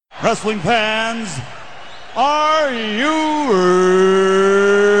Wrestling fans, are you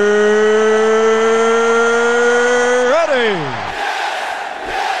ready?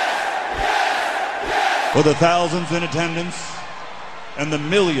 For the thousands in attendance and the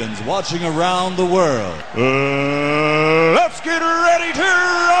millions watching around the world, let's get ready to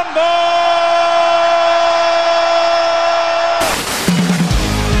rumble!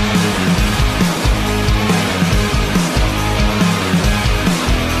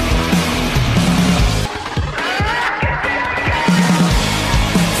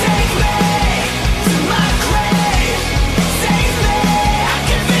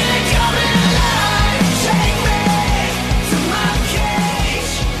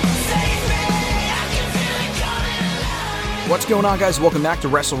 What's going on, guys? Welcome back to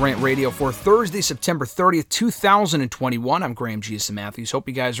Wrestle Rant Radio for Thursday, September 30th, 2021. I'm Graham G.S. Matthews. Hope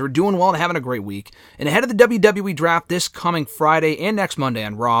you guys are doing well and having a great week. And ahead of the WWE Draft this coming Friday and next Monday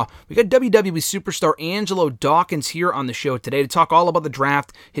on Raw, we got WWE superstar Angelo Dawkins here on the show today to talk all about the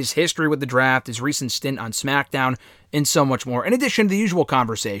draft, his history with the draft, his recent stint on SmackDown, and so much more. In addition to the usual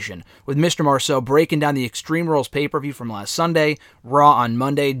conversation with Mr. Marceau breaking down the Extreme Rules pay-per-view from last Sunday, Raw on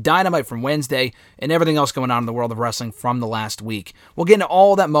Monday, Dynamite from Wednesday, and everything else going on in the world of wrestling from the last week. We'll get into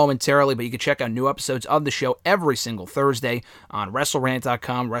all of that momentarily, but you can check out new episodes of the show every single Thursday on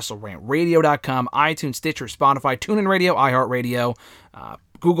WrestleRant.com, WrestleRantRadio.com, iTunes, Stitcher, Spotify, TuneIn Radio, iHeartRadio,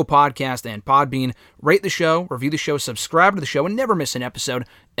 Google Podcast, and Podbean. Rate the show, review the show, subscribe to the show, and never miss an episode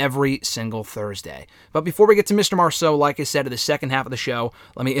every single Thursday. But before we get to Mr. Marceau, like I said, to the second half of the show,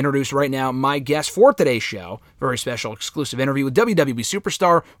 let me introduce right now my guest for today's show. Very special exclusive interview with WWE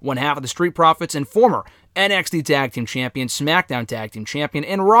superstar, one half of the Street Profits, and former NXT Tag Team Champion, SmackDown Tag Team Champion,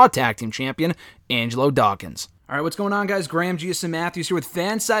 and Raw Tag Team Champion, Angelo Dawkins. All right, what's going on, guys? Graham G.S. Matthews here with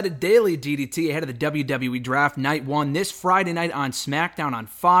Fansided Daily DDT ahead of the WWE Draft Night 1 this Friday night on SmackDown on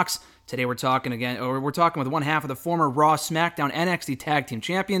Fox. Today we're talking with one half of the former Raw, SmackDown, NXT Tag Team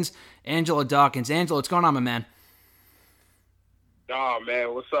Champions, Angelo Dawkins. Angelo, what's going on, my man? Oh,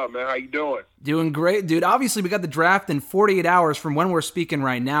 man, what's up, man? How you doing? Doing great, dude. Obviously, we got the draft in 48 hours from when we're speaking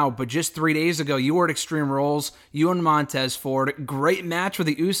right now, but just 3 days ago, you were at Extreme Rules, you and Montez Ford. Great match with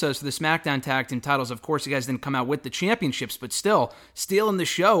the Usos for the SmackDown Tag Team titles. Of course, you guys didn't come out with the championships, but still, stealing the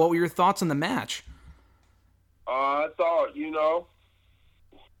show. What were your thoughts on the match? I thought, it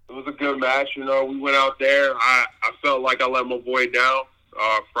was a good match. We went out there. I felt like I let my boy down.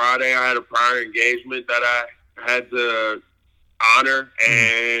 Friday, I had a prior engagement that I had to honor,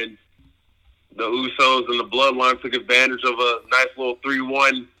 and the Usos and the Bloodline took advantage of a nice little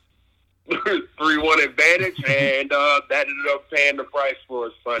 3-1 advantage, and that ended up paying the price for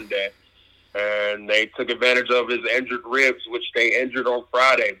us Sunday. And they took advantage of his injured ribs, which they injured on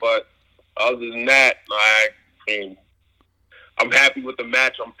Friday. But other than that, I'm happy with the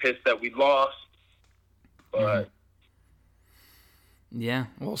match. I'm pissed that we lost, but yeah,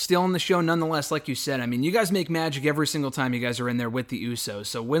 well, stealing the show nonetheless, like you said. I mean, you guys make magic every single time you guys are in there with the Usos.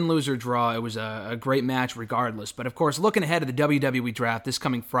 So win, lose, or draw, it was a great match regardless. But, of course, looking ahead to the WWE Draft this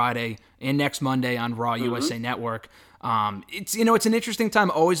coming Friday and next Monday on Raw USA Network, it's an interesting time,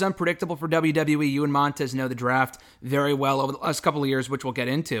 always unpredictable for WWE. You and Montez know the draft very well over the last couple of years, which we'll get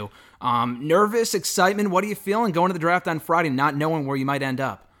into. Nervous, excitement, what are you feeling going to the draft on Friday, not knowing where you might end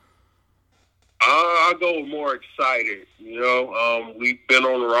up? I'll go more excited. We've been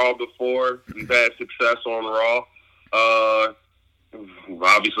on Raw before. We've had success on Raw. We've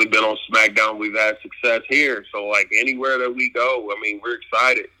obviously been on SmackDown. We've had success here. So, anywhere that we go, we're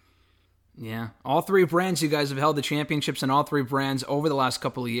excited. Yeah. All three brands, you guys have held the championships in all three brands over the last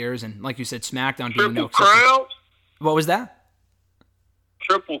couple of years. And like you said, SmackDown. Triple Crown? What was that?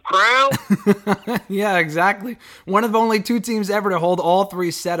 Triple Crown? Yeah, exactly. One of only two teams ever to hold all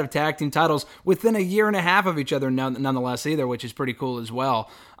three set of tag team titles within a year and a half of each other nonetheless either, which is pretty cool as well.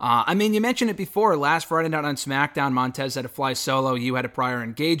 You mentioned it before. Last Friday night on SmackDown, Montez had to fly solo. You had a prior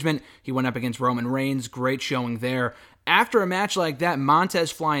engagement. He went up against Roman Reigns. Great showing there. After a match like that, Montez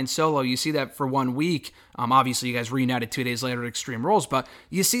flying solo, you see that for 1 week. Obviously, you guys reunited 2 days later at Extreme Rules, but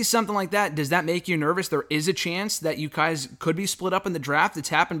you see something like that. Does that make you nervous? There is a chance that you guys could be split up in the draft. It's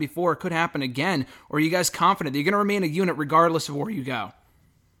happened before. It could happen again. Or are you guys confident that you're going to remain a unit regardless of where you go?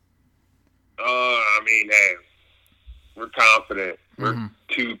 Hey, we're confident. We're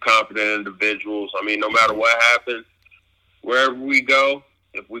two confident individuals. No matter what happens, wherever we go,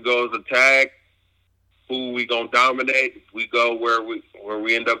 if we go as a tag, who we gonna dominate? If we go where we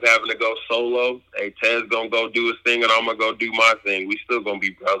end up having to go solo, hey, Ted's gonna go do his thing and I'm gonna go do my thing. We still gonna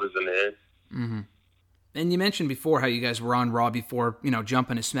be brothers in the end. And you mentioned before how you guys were on Raw before,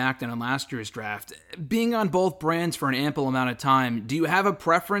 jumping to SmackDown on last year's draft. Being on both brands for an ample amount of time, do you have a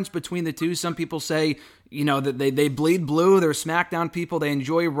preference between the two? Some people say, that they bleed blue. They're SmackDown people. They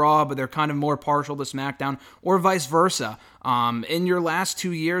enjoy Raw, but they're kind of more partial to SmackDown, or vice versa. In your last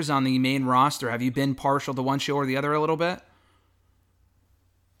 2 years on the main roster, have you been partial to one show or the other a little bit?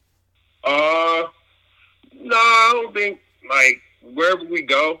 No, I don't think, wherever we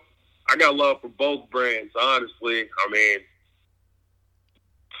go, I got love for both brands, honestly. I mean,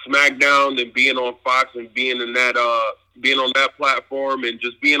 SmackDown and being on Fox and being on that platform and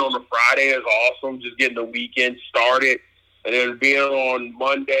just being on a Friday is awesome. Just getting the weekend started, and then being on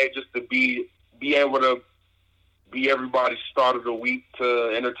Monday just to be able to be everybody's start of the week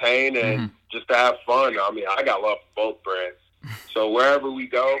to entertain and just to have fun. I mean, I got love for both brands. So wherever we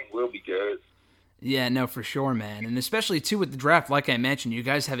go, we'll be good. Yeah, no, for sure, man. And especially, too, with the draft, like I mentioned, you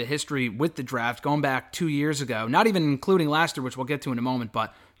guys have a history with the draft going back 2 years ago, not even including last year, which we'll get to in a moment,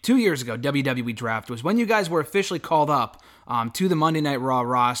 but 2 years ago, WWE Draft was when you guys were officially called up to the Monday Night Raw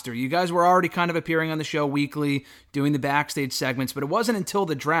roster. You guys were already kind of appearing on the show weekly, doing the backstage segments, but it wasn't until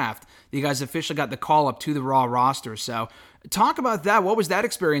the draft that you guys officially got the call up to the Raw roster. So talk about that. What was that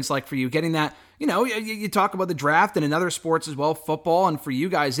experience like for you, getting that? You talk about the draft and in other sports as well, football, and for you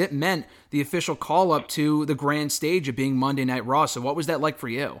guys, it meant the official call-up to the grand stage of being Monday Night Raw. So what was that like for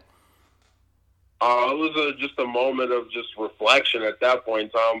you? It was just a moment of just reflection at that point in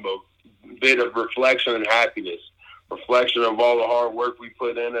time, but a bit of reflection and happiness. Reflection of all the hard work we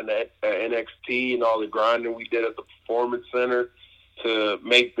put in at NXT and all the grinding we did at the Performance Center to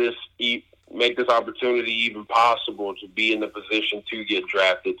make this opportunity even possible to be in the position to get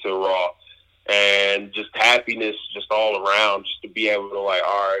drafted to Raw. And just happiness just all around, just to be able to all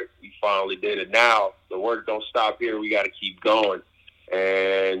right, we finally did it. Now, the work don't stop here. We got to keep going.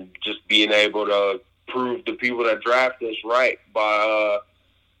 And just being able to prove the people that draft us right by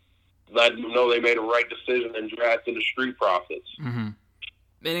letting them know they made a right decision in drafting the Street Profits. Mm-hmm.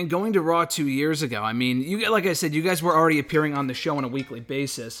 And in going to Raw 2 years ago, I mean, like I said, you guys were already appearing on the show on a weekly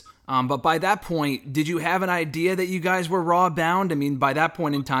basis. But by that point, did you have an idea that you guys were Raw bound? I mean, by that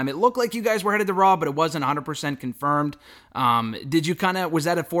point in time, it looked like you guys were headed to Raw, but it wasn't 100% confirmed. Was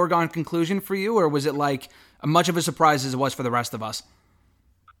that a foregone conclusion for you, or was it like much of a surprise as it was for the rest of us?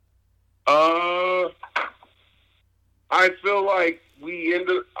 I feel like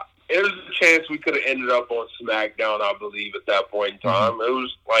there was a chance we could have ended up on SmackDown, I believe, at that point in time. It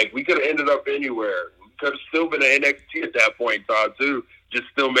was like we could have ended up anywhere. We could have still been at NXT at that point in time, too, just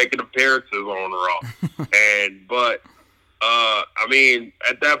still making appearances on Raw. But I mean,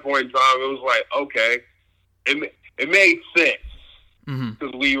 at that point in time, it was like, okay, it made sense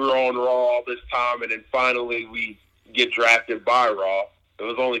because we were on Raw all this time, and then finally we get drafted by Raw. It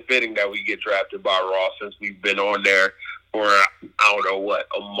was only fitting that we get drafted by Raw since we've been on there for, I don't know what,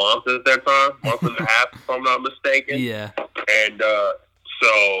 a month at that time? Month and a half, if I'm not mistaken. Yeah. And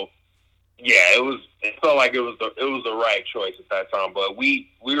so, yeah, it felt like it was the right choice at that time. But we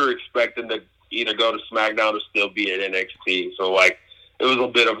were expecting to either go to SmackDown or still be at NXT. So, it was a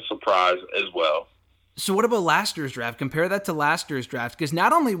bit of a surprise as well. So what about last year's draft? Compare that to last year's draft, because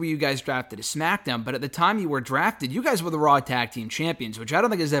not only were you guys drafted to SmackDown, but at the time you were drafted, you guys were the Raw Tag Team Champions, which I don't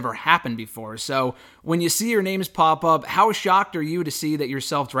think has ever happened before. So when you see your names pop up, how shocked are you to see that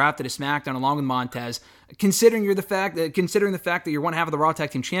yourself drafted to SmackDown along with Montez, considering the fact that you're one half of the Raw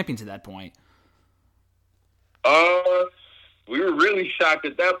Tag Team Champions at that point? We were really shocked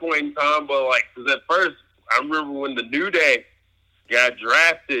at that point in time, but because at first I remember when the New Day got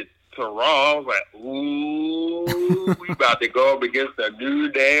drafted to Raw, I was like, ooh, we about to go up against the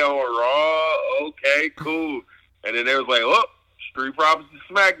New Day on Raw. Okay, cool. And then they was like, oh, Street Profits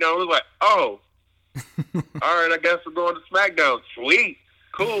to SmackDown. I was like, oh, all right, I guess we're going to SmackDown. Sweet.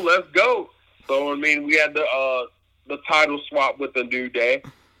 Cool, let's go. So, I mean, we had the title swap with the New Day.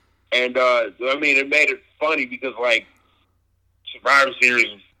 And, it made it funny because, Survivor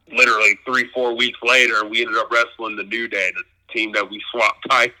Series, literally 3-4 weeks later, we ended up wrestling the New Day, the team that we swapped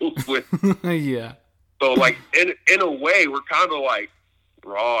titles with. Yeah. So, in a way, we're kind of like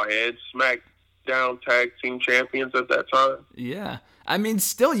Raw and SmackDown Tag Team Champions at that time. Yeah. I mean,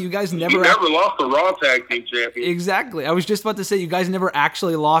 still, you guys never lost the Raw Tag Team Champions. Exactly. I was just about to say, you guys never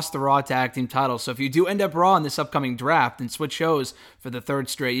actually lost the Raw Tag Team title. So if you do end up Raw in this upcoming draft and switch shows for the third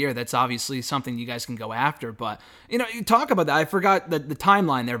straight year, that's obviously something you guys can go after. But, you talk about that. I forgot the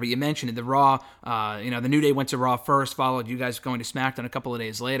timeline there, but you mentioned it. The Raw, the New Day went to Raw first, followed you guys going to SmackDown a couple of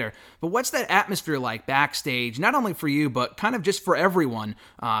days later. But what's that atmosphere like backstage, not only for you, but kind of just for everyone,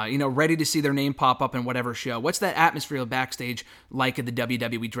 ready to see their name pop up in whatever show? What's that atmosphere backstage like like at the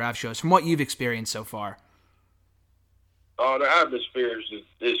WWE draft shows from what you've experienced so far? Oh, the atmosphere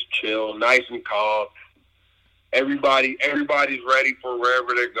is chill, nice and calm. Everybody's ready for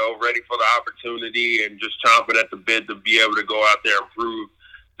wherever they go, ready for the opportunity, and just chomping at the bit to be able to go out there and prove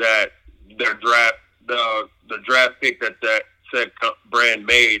that their draft, the draft pick that said brand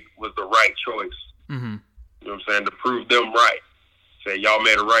made was the right choice. Mm-hmm. You know what I'm saying? To prove them right. Say, y'all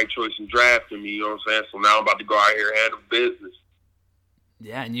made a right choice in drafting me, you know what I'm saying? So now I'm about to go out here and handle business.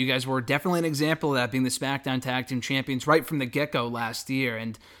 Yeah, and you guys were definitely an example of that, being the SmackDown Tag Team Champions right from the get-go last year.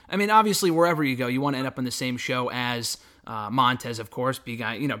 And, I mean, obviously, wherever you go, you want to end up on the same show as Montez, of course,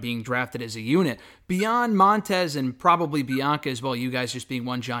 being drafted as a unit. Beyond Montez and probably Bianca as well, you guys just being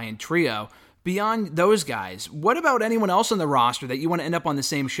one giant trio, beyond those guys, what about anyone else on the roster that you want to end up on the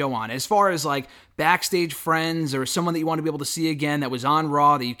same show on? As far as, like, backstage friends or someone that you want to be able to see again that was on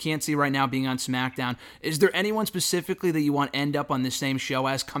Raw that you can't see right now being on SmackDown, is there anyone specifically that you want to end up on the same show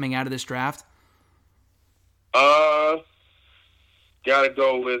as coming out of this draft? Gotta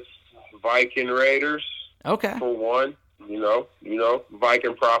go with Viking Raiders. Okay. For one, you know,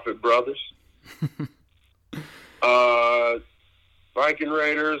 Viking Prophet Brothers. Viking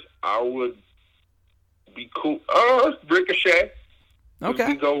Raiders, I would be cool. Ricochet. Okay.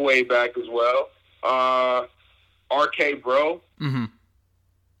 We go way back as well. RK Bro. Mm-hmm.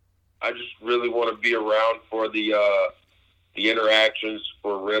 I just really want to be around for the interactions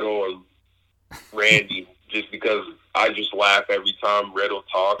for Riddle and Randy, just because I just laugh every time Riddle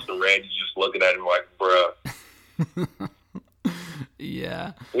talks and Randy's just looking at him like, bruh.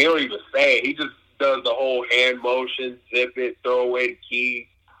 Yeah. He don't even say it. He just does the whole hand motion, zip it, throw away the key.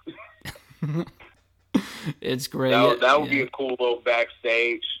 It's great. That would be a cool little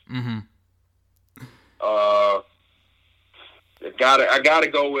backstage. Mm-hmm. I gotta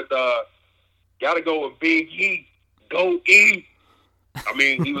go with Big E. Go E. I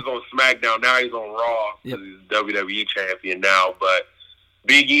mean, he was on SmackDown. Now he's on Raw. Yep. He's WWE champion now. But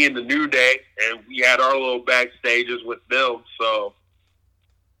Big E and the New Day, and we had our little backstages with them. So,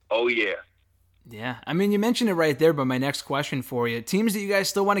 oh yeah. Yeah, I mean, you mentioned it right there, but my next question for you, teams that you guys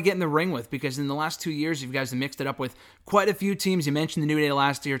still want to get in the ring with, because in the last 2 years, you guys have mixed it up with quite a few teams. You mentioned the New Day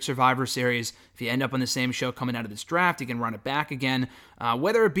last year at Survivor Series. If you end up on the same show coming out of this draft, you can run it back again.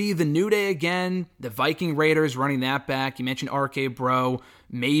 Whether it be the New Day again, the Viking Raiders running that back, you mentioned RK Bro,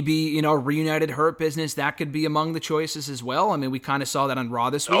 maybe, Reunited Hurt Business, that could be among the choices as well. I mean, we kind of saw that on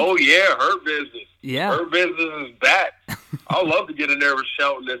Raw this week. Oh, yeah, Hurt Business. Yeah. Hurt Business is back. I'd love to get in there with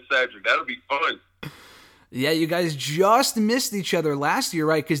Shelton and Cedric. That'll be fun. Yeah, you guys just missed each other last year,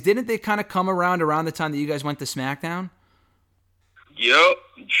 right? Because didn't they kind of come around the time that you guys went to SmackDown? Yep,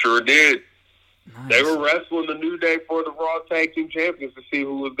 sure did. Nice. They were wrestling the New Day for the Raw Tag Team Champions to see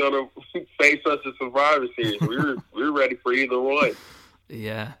who was going to face us at Survivor Series. We were ready for either one.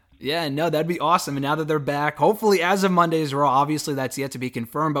 Yeah. Yeah, no, that'd be awesome. And now that they're back, hopefully as of Monday's Raw, obviously that's yet to be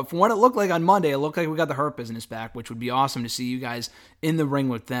confirmed. But from what it looked like on Monday, it looked like we got the Hurt Business back, which would be awesome to see you guys in the ring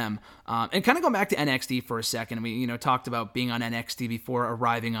with them. And kind of going back to NXT for a second, we talked about being on NXT before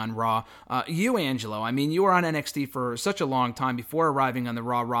arriving on Raw. You, Angelo, I mean, you were on NXT for such a long time before arriving on the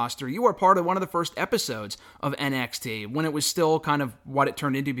Raw roster. You were part of one of the first episodes of NXT when it was still kind of what it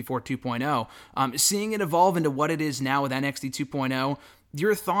turned into before 2.0. Seeing it evolve into what it is now with NXT 2.0,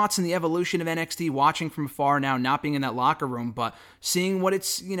 your thoughts on the evolution of NXT, watching from afar now, not being in that locker room, but seeing what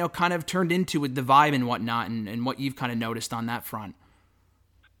it's, kind of turned into with the vibe and whatnot, and what you've kind of noticed on that front.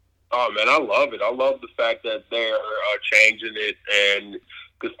 Oh, man, I love it. I love the fact that they're changing it, and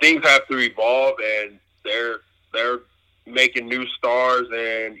because things have to evolve, and they're making new stars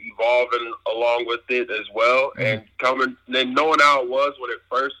and evolving along with it as well, and then knowing how it was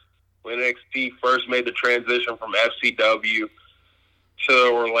when NXT first made the transition from FCW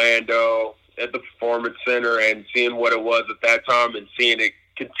to Orlando at the Performance Center, and seeing what it was at that time and seeing it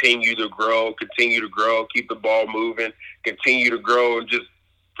continue to grow, keep the ball moving, continue to grow, and just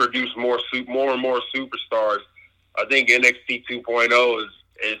produce more and more superstars. I think NXT 2.0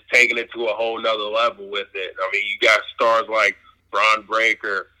 is taking it to a whole nother level with it. I mean, you got stars like Braun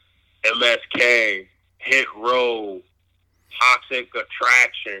Breaker, MSK, Hit Row, Toxic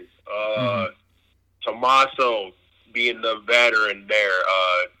Attraction, Tommaso being the veteran there,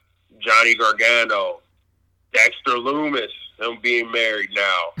 Johnny Gargano, Dexter Lumis, him being married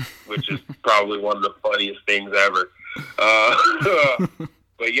now, which is probably one of the funniest things ever.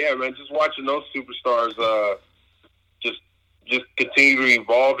 But yeah, man, just watching those superstars just continue to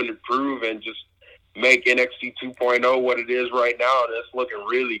evolve and improve and just make NXT 2.0 what it is right now, and it's looking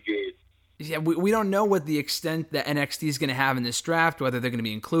really good. Yeah, we don't know what the extent that NXT is going to have in this draft, whether they're going to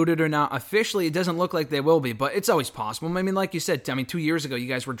be included or not. Officially, it doesn't look like they will be, but it's always possible. I mean, like you said, 2 years ago, you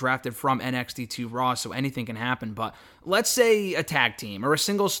guys were drafted from NXT to Raw, so anything can happen. But let's say a tag team or a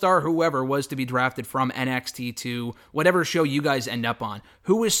single star, whoever was to be drafted from NXT to whatever show you guys end up on.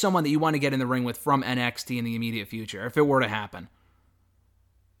 Who is someone that you want to get in the ring with from NXT in the immediate future, if it were to happen?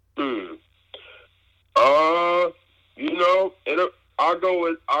 I'll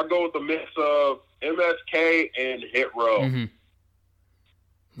go with the mix of MSK and Hit Row. Mm-hmm.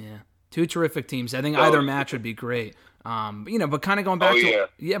 Yeah, 2 terrific teams. I think either match would be great. But kind of going back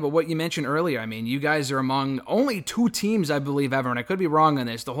but what you mentioned earlier, I mean, you guys are among only 2 teams, I believe, ever, and I could be wrong on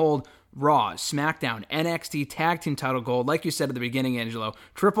this, to hold Raw, SmackDown, NXT Tag Team title gold, like you said at the beginning, Angelo,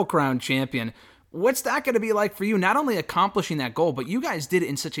 Triple Crown champion. What's that going to be like for you, not only accomplishing that goal, but you guys did it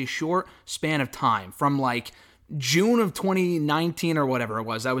in such a short span of time, from like June of 2019 or whatever it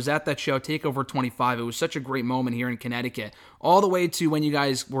was. I was at that show, TakeOver 25. It was such a great moment here in Connecticut, all the way to when you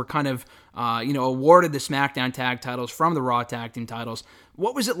guys were kind of, awarded the SmackDown tag titles from the Raw tag team titles.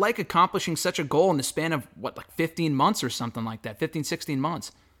 What was it like accomplishing such a goal in the span of, 15 months or something like that, 15, 16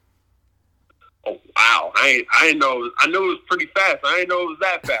 months? Oh, wow. I didn't know. I knew it was pretty fast. I didn't know it was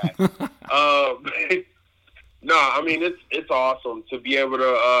that fast. No, I mean, it's awesome to be able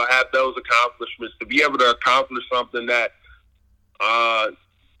to have those accomplishments, to be able to accomplish something that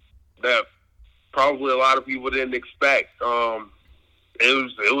that probably a lot of people didn't expect.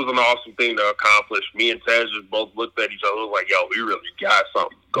 It was an awesome thing to accomplish. Me and Taz just both looked at each other and was like, yo, we really got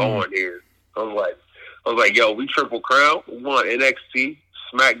something going here. I was like, yo, we Triple Crown. We won NXT,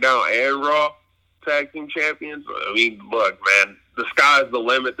 SmackDown, and Raw tag team champions. I mean, look, man, the sky's the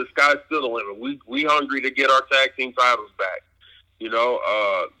limit. The sky's still the limit. We hungry to get our tag team titles back,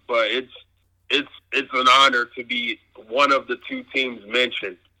 but it's an honor to be one of the 2 teams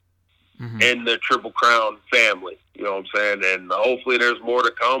mentioned in the Triple Crown family. You know what I'm saying? And hopefully there's more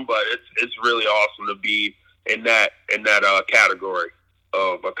to come, but it's really awesome to be in that category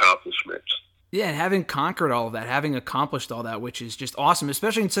of accomplishments. Yeah, and having conquered all of that, having accomplished all that, which is just awesome,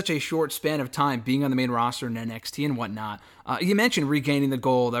 especially in such a short span of time, being on the main roster in NXT and whatnot. You mentioned regaining the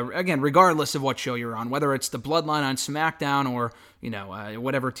gold, again, regardless of what show you're on, whether it's the Bloodline on SmackDown or,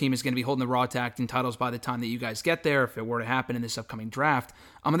 whatever team is going to be holding the Raw tag team titles by the time that you guys get there, if it were to happen in this upcoming draft.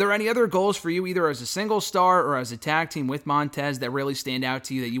 Are there any other goals for you, either as a single star or as a tag team with Montez, that really stand out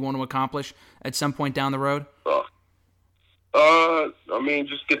to you that you want to accomplish at some point down the road? I mean,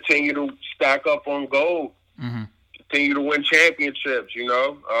 just continue to stack up on gold. Continue to win championships, But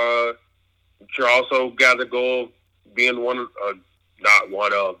you also got the goal of being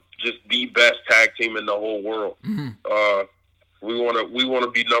just the best tag team in the whole world. We want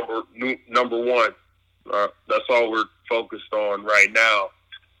to be number 1. That's all we're focused on right now.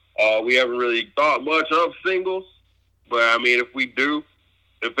 We haven't really thought much of singles, but I mean, if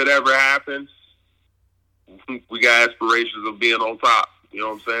it ever happens, we got aspirations of being on top. You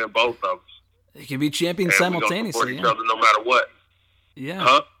know what I'm saying? Both of us. They can be champions simultaneously. We support each other no matter what. Yeah.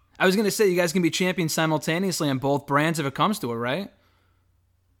 Huh? I was going to say, you guys can be champions simultaneously on both brands if it comes to it, right?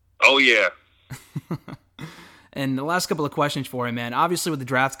 Oh, yeah. And the last couple of questions for you, man. Obviously, with the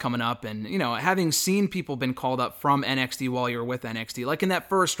draft coming up and, having seen people been called up from NXT while you were with NXT, like in that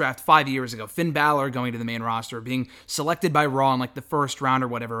first draft 5 years ago, Finn Balor going to the main roster, being selected by Raw in like the first round or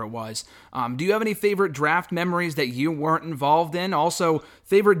whatever it was. Do you have any favorite draft memories that you weren't involved in? Also,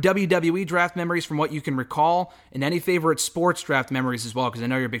 favorite WWE draft memories from what you can recall, and any favorite sports draft memories as well, because I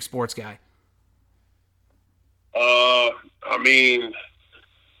know you're a big sports guy.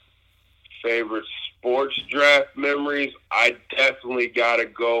 Favorite sports draft memories, I definitely gotta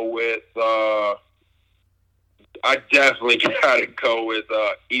go with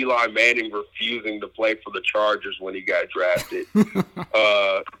Eli Manning refusing to play for the Chargers when he got drafted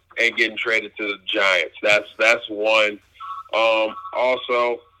and getting traded to the Giants. That's one.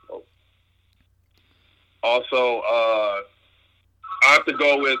 Also, I have to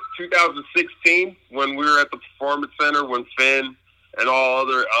go with 2016 when we were at the Performance Center when Finn and all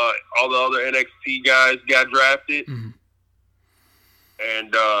the other NXT guys got drafted. And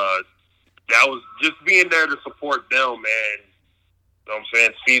that was just being there to support them, man. You know what I'm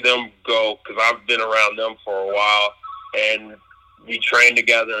saying? See them go, because I've been around them for a while, and we trained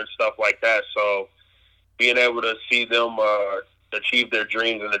together and stuff like that. So being able to see them achieve their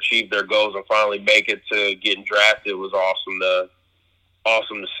dreams and achieve their goals and finally make it to getting drafted was awesome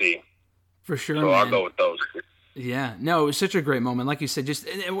to see. For sure, so man. I'll go with those. Yeah, no, it was such a great moment. Like you said,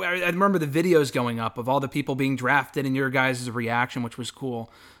 I remember the videos going up of all the people being drafted and your guys' reaction, which was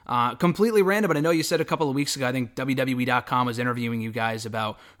cool. Completely random, but I know you said a couple of weeks ago, I think WWE.com was interviewing you guys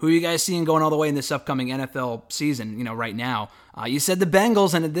about who you guys seeing going all the way in this upcoming NFL season, right now. You said the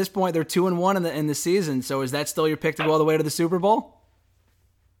Bengals, and at this point, they're 2-1 in the season. So is that still your pick to go all the way to the Super Bowl?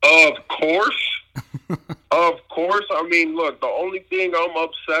 Of course. Of course. I mean, look, the only thing I'm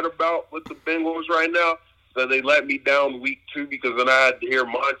upset about with the Bengals right now is that they let me down week 2 because then I had to hear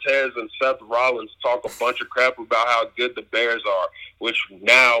Montez and Seth Rollins talk a bunch of crap about how good the Bears are, which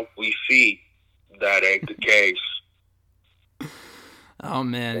now we see that ain't the case. Oh,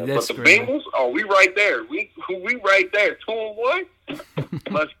 man. Yeah, That's but the great. Bengals, we right there. We right there. 2-1.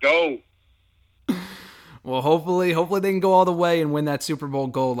 Let's go. Well, hopefully they can go all the way and win that Super Bowl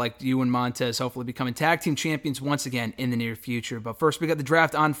gold like you and Montez, hopefully becoming tag team champions once again in the near future. But first, we got the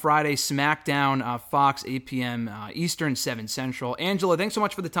draft on Friday, SmackDown, Fox, 8 p.m. Eastern, 7 Central. Angelo, thanks so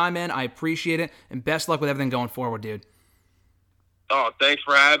much for the time, man. I appreciate it, and best luck with everything going forward, dude. Oh, thanks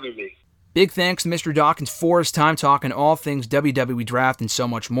for having me. Big thanks to Mr. Dawkins for his time talking all things WWE Draft and so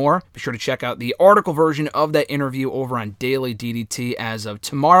much more. Be sure to check out the article version of that interview over on Daily DDT as of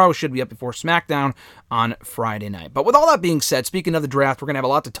tomorrow. Should be up before SmackDown on Friday night. But with all that being said, speaking of the draft, we're going to have a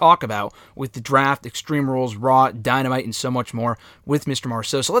lot to talk about with the draft, Extreme Rules, Raw, Dynamite, and so much more with Mr.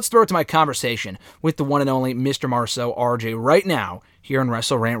 Marceau. So let's throw it to my conversation with the one and only Mr. Marceau, RJ, right now here on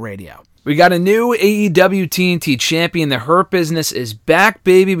Wrestle Rant Radio. We got a new AEW TNT champion. The Hurt Business is back,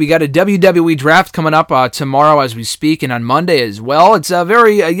 baby. We got a WWE draft coming up tomorrow as we speak, and on Monday as well. It's a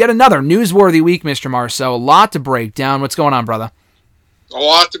yet another newsworthy week, Mr. Marceau. A lot to break down. What's going on, brother? A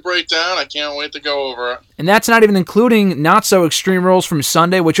lot to break down. I can't wait to go over it. And that's not even including not so extreme rules from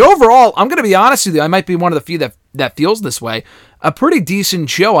Sunday, which overall, I'm going to be honest with you, I might be one of the few that feels this way. A pretty decent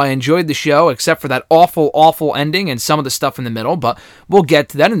show. I enjoyed the show, except for that awful ending and some of the stuff in the middle, but we'll get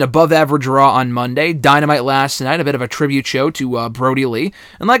to that. An above-average Raw on Monday. Dynamite last night, a bit of a tribute show to Brody Lee.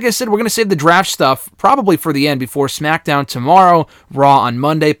 And like I said, we're going to save the draft stuff probably for the end before SmackDown tomorrow, Raw on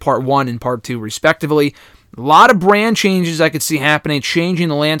Monday, Part 1 and Part 2 respectively. A lot of brand changes I could see happening, changing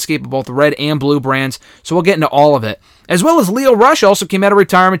the landscape of both red and blue brands, so we'll get into all of it. As well as Lio Rush also came out of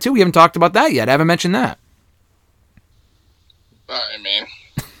retirement too. We haven't talked about that yet. I haven't mentioned that. I mean,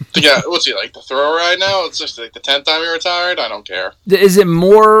 what's he like, the thrower right now? It's just like the 10th time he retired? I don't care. Is it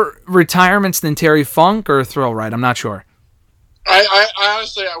more retirements than Terry Funk or Thrill Ride? I'm not sure. I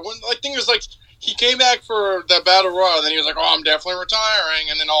honestly, I wouldn't, like, thing is, like, he came back for that Battle Royal, and then he was like, oh, I'm definitely retiring,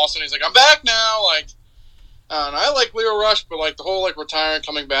 and then all of a sudden he's like, I'm back now, like, and I like Lio Rush, but, like, the whole, like, retiring,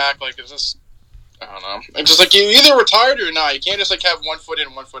 coming back, like, it's just, I don't know. It's just, like, you either retired or not. You can't just, like, have one foot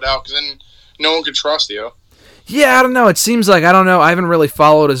in, one foot out, because then no one could trust you. Yeah, I don't know. It seems like, I don't know. I haven't really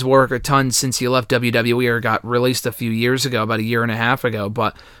followed his work a ton since he left WWE or got released a few years ago, about a year and a half ago.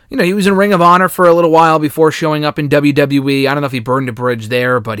 But, he was in Ring of Honor for a little while before showing up in WWE. I don't know if he burned a bridge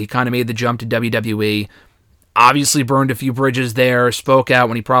there, but he kind of made the jump to WWE. Obviously burned a few bridges there, spoke out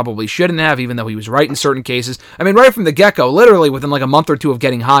when he probably shouldn't have, even though he was right in certain cases. I mean, right from the get-go, literally within like a month or two of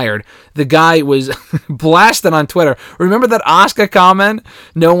getting hired, the guy was blasted on Twitter. Remember that Asuka comment?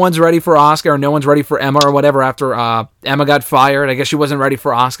 No one's ready for Asuka, or no one's ready for Emma, or whatever, after Emma got fired. I guess she wasn't ready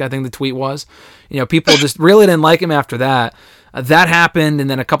for Asuka, I think the tweet was. People just really didn't like him after that. That happened, and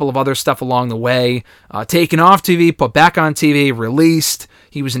then a couple of other stuff along the way. Taken off TV, put back on TV, released.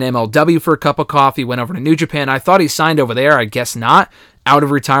 He was in MLW for a cup of coffee, went over to New Japan. I thought he signed over there. I guess not. Out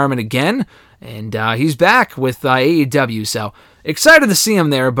of retirement again. And he's back with AEW. So excited to see him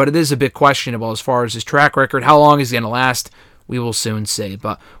there, but it is a bit questionable as far as his track record. How long is he going to last? We will soon see.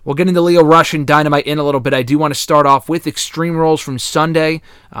 But we'll get into Lio Rush and Dynamite in a little bit. I do want to start off with Extreme Rules from Sunday.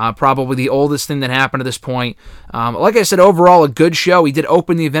 Probably the oldest thing that happened to this point. Like I said, overall, a good show. He did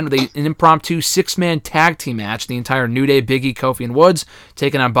open the event with an impromptu 6-man tag team match. The entire New Day, Big E, Kofi, and Woods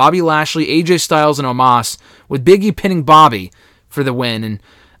taking on Bobby Lashley, AJ Styles, and Omos, with Big E pinning Bobby for the win. And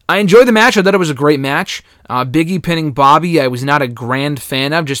I enjoyed the match. I thought it was a great match. Big E pinning Bobby, I was not a grand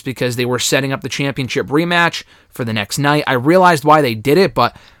fan of, just because they were setting up the championship rematch for the next night. I realized why they did it,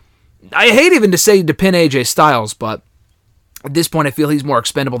 but I hate even to say to pin AJ Styles, but at this point I feel he's more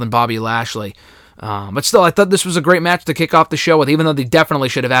expendable than Bobby Lashley. But still, I thought this was a great match to kick off the show with, even though they definitely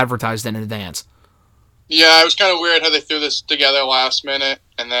should have advertised it in advance. Yeah, it was kind of weird how they threw this together last minute,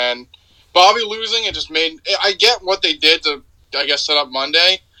 and then Bobby losing, it just made... I get what they did to, I guess, set up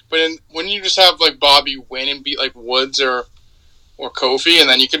Monday, but when you just have like Bobby win and beat like Woods or Kofi, and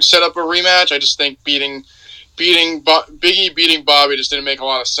then you can set up a rematch, I just think Big E beating Bobby just didn't make a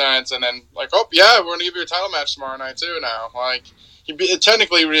lot of sense. And then like, oh yeah, we're gonna give you a title match tomorrow night too. Now, like,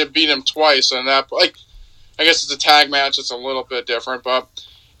 technically we beat him twice, and that, like, I guess it's a tag match. It's a little bit different, but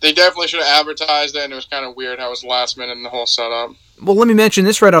they definitely should have advertised it, and it was kind of weird how it was last minute in the whole setup. Well, let me mention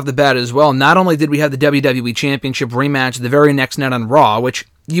this right off the bat as well. Not only did we have the WWE Championship rematch the very next night on Raw, which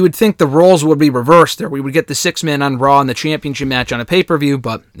you would think the roles would be reversed there. We would get the 6-man on Raw and the championship match on a pay-per-view,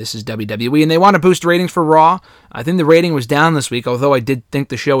 but this is WWE, and they want to boost ratings for Raw. I think the rating was down this week, although I did think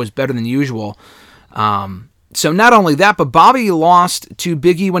the show was better than usual. So not only that, but Bobby lost to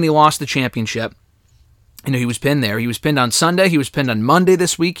Big E when he lost the championship. You know, he was pinned there. He was pinned on Sunday. He was pinned on Monday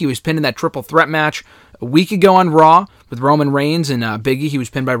this week. He was pinned in that triple threat match a week ago on Raw with Roman Reigns and Big E. He was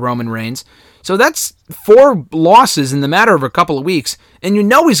pinned by Roman Reigns. So that's 4 losses in the matter of a couple of weeks. And you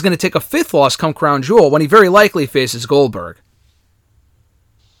know he's going to take a 5th loss come Crown Jewel when he very likely faces Goldberg.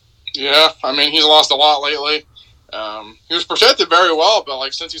 Yeah, I mean, he's lost a lot lately. He was protected very well, but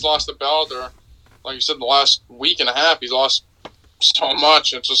like since he's lost the belt, or like you said, the last week and a half, he's lost so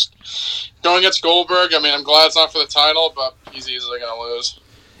much. It's just going against Goldberg. I mean, I'm glad it's not for the title, but he's easily going to lose.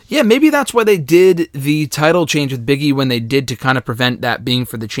 Yeah, maybe that's why they did the title change with Big E when they did, to kind of prevent that being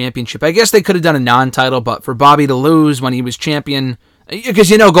for the championship. I guess they could have done a non-title, but for Bobby to lose when he was champion, because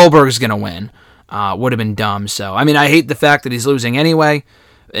you know Goldberg's going to win, would have been dumb. So, I mean, I hate the fact that he's losing anyway.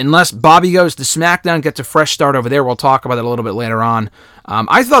 Unless Bobby goes to SmackDown, gets a fresh start over there. We'll talk about it a little bit later on.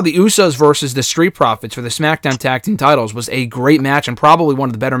 I thought the Usos versus the Street Profits for the SmackDown Tag Team titles was a great match and probably one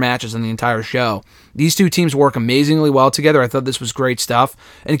of the better matches in the entire show. These two teams work amazingly well together. I thought this was great stuff.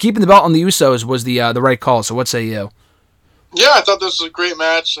 And keeping the belt on the Usos was the right call, so what say you? Yeah, I thought this was a great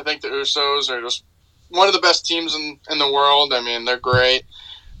match. I think the Usos are just one of the best teams in the world. I mean, they're great.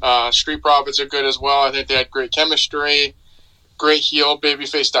 Street Profits are good as well. I think they had great chemistry. Great heel,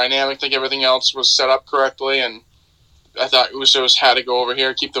 babyface dynamic. I think everything else was set up correctly, and I thought Usos had to go over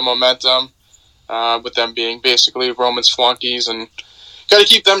here, keep the momentum, with them being basically Roman's flunkies, and got to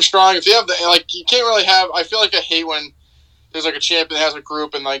keep them strong. If you have you can't really have. I feel like I hate when there's like a champion that has a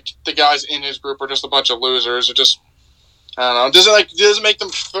group, and like the guys in his group are just a bunch of losers. It just, I don't know. Doesn't make them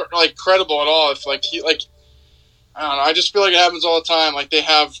credible at all. If I don't know. I just feel like it happens all the time. Like they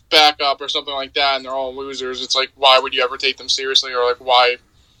have backup or something like that, and they're all losers. It's like, why would you ever take them seriously? Or like, why,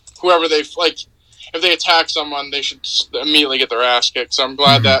 whoever they if they attack someone, they should immediately get their ass kicked. So I'm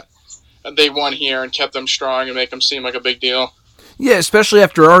glad that they won here and kept them strong and make them seem like a big deal. Yeah, especially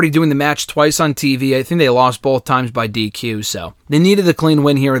after already doing the match twice on TV. I think they lost both times by DQ, so they needed a clean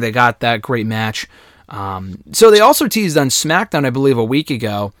win here. They got that great match. So they also teased on SmackDown, I believe, a week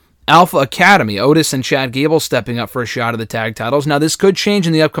ago, Alpha Academy, Otis and Chad Gable stepping up for a shot at the tag titles. Now, this could change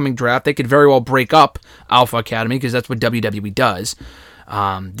in the upcoming draft. They could very well break up Alpha Academy because that's what WWE does.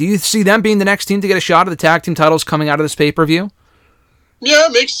 Do you see them being the next team to get a shot at the tag team titles coming out of this pay-per-view? Yeah,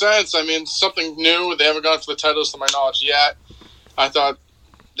 it makes sense. I mean, something new. They haven't gone for the titles to my knowledge yet. I thought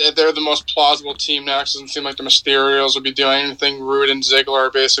they're the most plausible team next. It doesn't seem like the Mysterios would be doing anything. Rude and Ziggler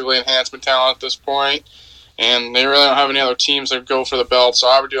are basically enhancement talent at this point. And they really don't have any other teams that go for the belt, so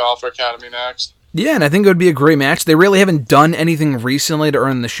I would do Alpha Academy next. Yeah, and I think it would be a great match. They really haven't done anything recently to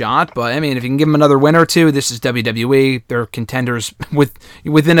earn the shot, but I mean, if you can give them another win or two, this is WWE. They're contenders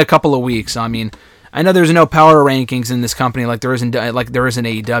within a couple of weeks. I mean, I know there's no power rankings in this company like there is in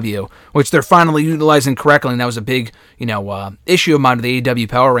AEW, which they're finally utilizing correctly, and that was a big, issue of mine with the AEW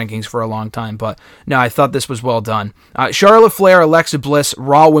power rankings for a long time. But no, I thought this was well done. Charlotte Flair, Alexa Bliss,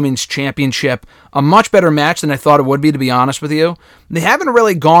 Raw Women's Championship, a much better match than I thought it would be, to be honest with you. They haven't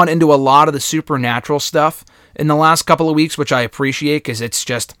really gone into a lot of the supernatural stuff in the last couple of weeks, which I appreciate because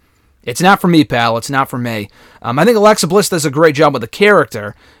it's not for me, pal. It's not for me. I think Alexa Bliss does a great job with the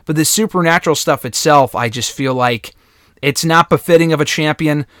character, but the supernatural stuff itself, I just feel like it's not befitting of a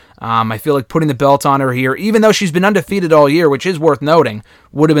champion. I feel like putting the belt on her here, even though she's been undefeated all year, which is worth noting,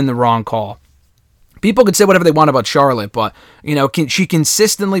 would have been the wrong call. People could say whatever they want about Charlotte, but she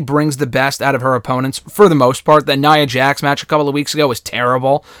consistently brings the best out of her opponents for the most part. That Nia Jax match a couple of weeks ago was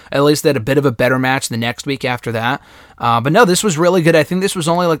terrible. At least they had a bit of a better match the next week after that. But no, this was really good. I think this was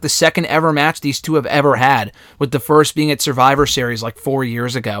only like the second ever match these two have ever had, with the first being at Survivor Series like 4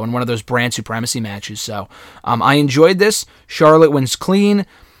 years ago in one of those brand supremacy matches. So I enjoyed this. Charlotte wins clean.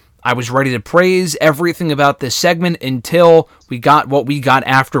 I was ready to praise everything about this segment until we got what we got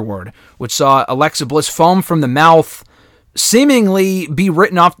afterward, which saw Alexa Bliss foam from the mouth, seemingly be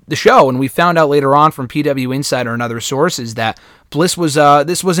written off the show. And we found out later on from PW Insider and other sources that Bliss was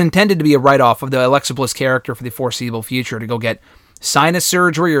this was intended to be a write-off of the Alexa Bliss character for the foreseeable future, to go get sinus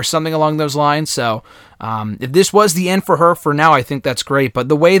surgery or something along those lines. So if this was the end for her for now, I think that's great. But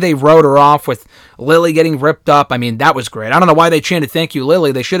the way they wrote her off with Lily getting ripped up, I mean, that was great. I don't know why they chanted "Thank you,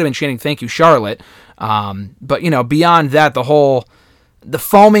 Lily." They should have been chanting "Thank you, Charlotte." But beyond that, the whole the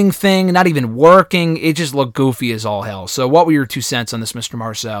foaming thing not even working. It just looked goofy as all hell. So what were your 2 cents on this, Mr.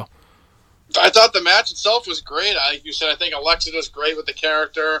 Marceau? I thought the match itself was great. Like you said, I think Alexa does great with the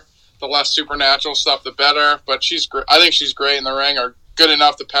character. The less supernatural stuff, the better. But she's great. I think she's great in the ring, or good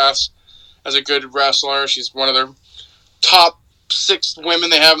enough to pass as a good wrestler. She's one of their top 6 women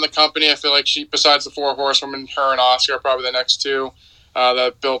they have in the company. I feel like she, besides the 4 horsewomen, her and Asuka are probably the next 2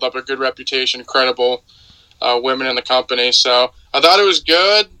 that build up a good reputation, credible women in the company. So I thought it was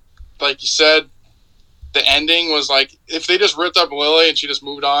good. Like you said, the ending was like, if they just ripped up Lily and she just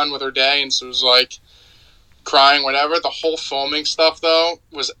moved on with her day and so it was like crying, whatever. The whole foaming stuff, though,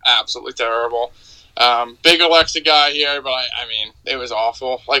 was absolutely terrible. Big Alexa guy here, but I mean, it was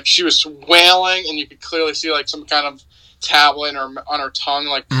awful. Like, she was wailing, and you could clearly see, like, some kind of tablet on her tongue,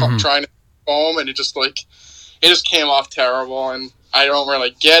 like, trying to foam, and it just came off terrible, and I don't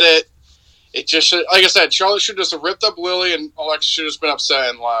really get it. It just should, like I said, Charlotte should have just ripped up Lily, and Alexa should have just been upset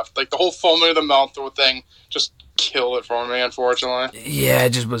and left. Like, the whole foaming of the mouth thing just killed it for me, unfortunately. Yeah, it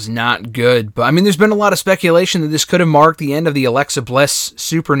just was not good. But, I mean, there's been a lot of speculation that this could have marked the end of the Alexa Bliss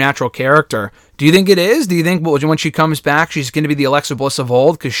supernatural character. Do you think it is? Do you think when she comes back, she's going to be the Alexa Bliss of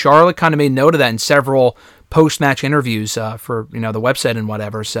old? Because Charlotte kind of made note of that in several post-match interviews for the website and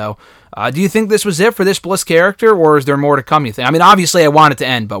whatever. So, do you think this was it for this Bliss character, or is there more to come, you think? I mean, obviously I want it to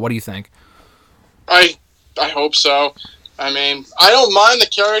end, but what do you think? I hope so. I mean, I don't mind the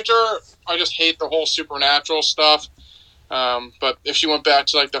character. I just hate the whole supernatural stuff. But if she went back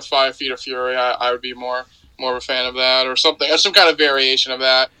to like the 5 Feet of Fury, I would be more of a fan of that, or something, or some kind of variation of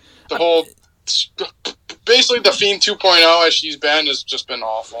that. The whole, basically the Fiend 2.0 as she's been has just been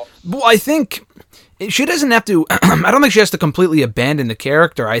awful. Well, I think she doesn't have to. I don't think she has to completely abandon the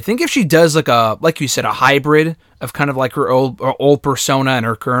character. I think if she does like you said, a hybrid of kind of like her old persona and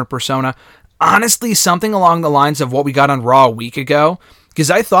her current persona. Honestly, something along the lines of what we got on Raw a week ago, because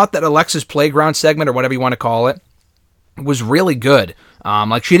I thought that Alexa's Playground segment, or whatever you want to call it, was really good.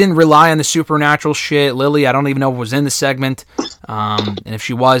 Like, she didn't rely on the supernatural shit. Lily, I don't even know if was in the segment. And if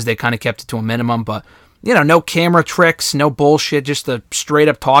she was, they kind of kept it to a minimum. But, no camera tricks, no bullshit, just a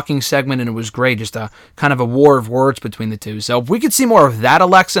straight-up talking segment, and it was great. Just a kind of a war of words between the two. So if we could see more of that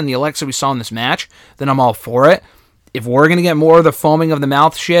Alexa and the Alexa we saw in this match, then I'm all for it. If we're going to get more of the foaming of the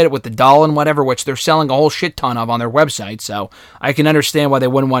mouth shit with the doll and whatever, which they're selling a whole shit ton of on their website, so I can understand why they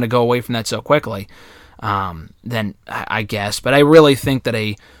wouldn't want to go away from that so quickly, then I guess. But I really think that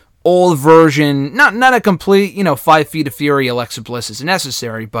a old version, not a complete, 5 Feet of Fury Alexa Bliss is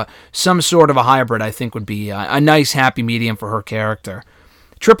necessary, but some sort of a hybrid I think would be a nice happy medium for her character.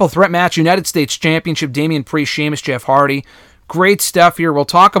 Triple threat match, United States Championship, Damian Priest, Sheamus, Jeff Hardy. Great stuff here. We'll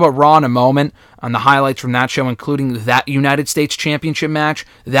talk about Raw in a moment on the highlights from that show, including that United States Championship match.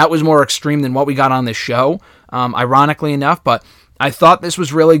 That was more extreme than what we got on this show, ironically enough, but I thought this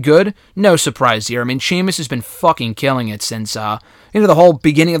was really good. No surprise here. I mean, Sheamus has been fucking killing it since the whole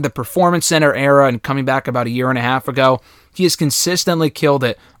beginning of the Performance Center era and coming back about a year and a half ago. He has consistently killed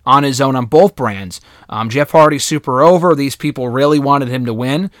it on his own on both brands. Jeff Hardy's super over. These people really wanted him to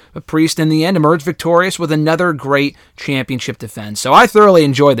win. But Priest, in the end, emerged victorious with another great championship defense. So I thoroughly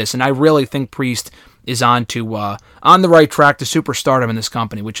enjoy this, and I really think Priest is on the right track to superstardom in this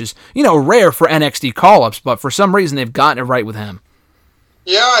company, which is, rare for NXT call-ups, but for some reason they've gotten it right with him.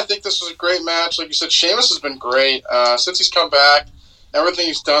 Yeah, I think this was a great match. Like you said, Sheamus has been great. Since he's come back, everything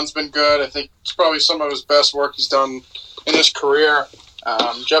he's done's been good. I think it's probably some of his best work he's done in his career.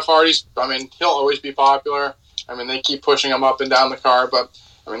 Jeff Hardy's, he'll always be popular. They keep pushing him up and down the card, but,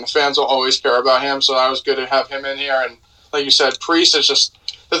 the fans will always care about him, so that was good to have him in here. And like you said, Priest is just...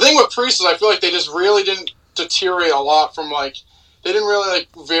 The thing with Priest is I feel like they just really didn't deteriorate a lot from, they didn't really,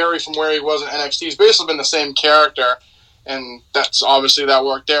 vary from where he was in NXT. He's basically been the same character, and that's obviously that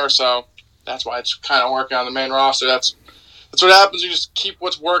worked there, so that's why it's kind of working on the main roster. That's what happens. You just keep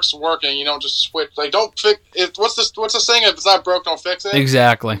what works working. You don't just switch. Don't fix it. What's the saying? If it's not broke, don't fix it.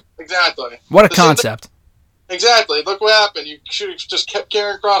 Exactly. What a concept. Exactly. Look what happened. You should have just kept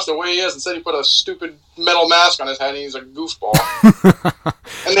Karrion Kross the way he is. Instead, he put a stupid metal mask on his head and he's a goofball.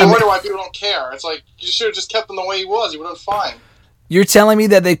 And they wonder why people don't care. It's like, you should have just kept him the way he was. He would have been fine. You're telling me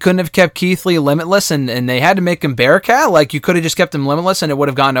that they couldn't have kept Keith Lee limitless and they had to make him Bearcat? Like, you could have just kept him limitless and it would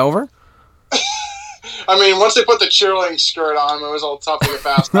have gone over? Once they put the cheerleading skirt on him, it was all tough to get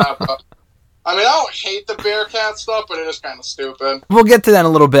past that. But, I don't hate the Bearcat stuff, but it is kind of stupid. We'll get to that in a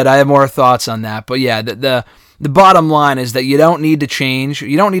little bit. I have more thoughts on that. But yeah, the bottom line is that you don't need to change.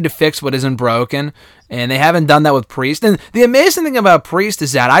 You don't need to fix what isn't broken. And they haven't done that with Priest. And the amazing thing about Priest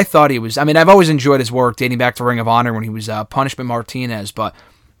is that I thought he was... I've always enjoyed his work dating back to Ring of Honor when he was Punishment Martinez. But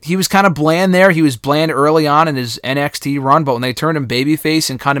he was kind of bland there. He was bland early on in his NXT run, but when they turned him babyface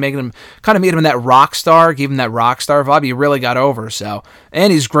and kind of made him that rock star, gave him that rock star vibe, he really got over. So,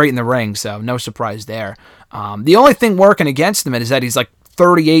 and he's great in the ring, so no surprise there. The only thing working against him is that he's like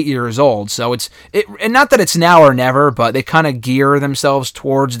 38 years old, so and not that it's now or never, but they kind of gear themselves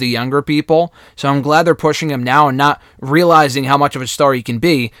towards the younger people. So I'm glad they're pushing him now and not realizing how much of a star he can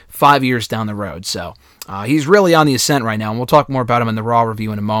be 5 years down the road. So. He's really on the ascent right now, and we'll talk more about him in the Raw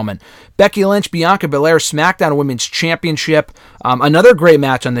review in a moment. Becky Lynch, Bianca Belair, SmackDown Women's Championship. Another great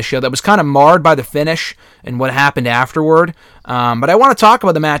match on the show that was kind of marred by the finish and what happened afterward. But I want to talk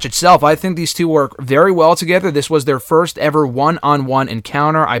about the match itself. I think these two work very well together. This was their first ever one-on-one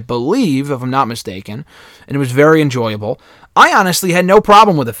encounter, I believe, if I'm not mistaken, and it was very enjoyable. I honestly had no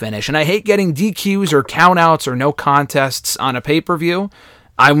problem with the finish, and I hate getting DQs or countouts or no contests on a pay-per-view.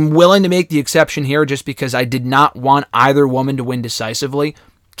 I'm willing to make the exception here just because I did not want either woman to win decisively.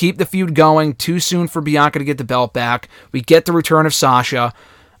 Keep the feud going. Too soon for Bianca to get the belt back. We get the return of Sasha.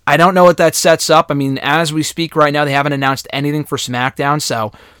 I don't know what that sets up. I mean, as we speak right now, they haven't announced anything for SmackDown,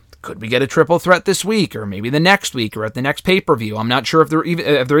 so could we get a triple threat this week or maybe the next week or at the next pay-per-view? I'm not sure if they're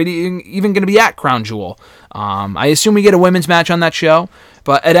even going to be at Crown Jewel. I assume we get a women's match on that show.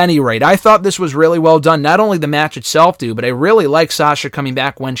 But at any rate, I thought this was really well done. Not only the match itself, but I really like Sasha coming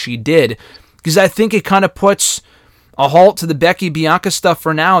back when she did, because I think it kind of puts a halt to the Becky-Bianca stuff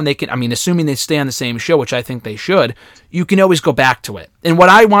for now, and they can, assuming they stay on the same show, which I think they should, you can always go back to it. And what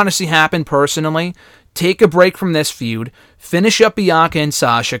I want to see happen personally, take a break from this feud, finish up Bianca and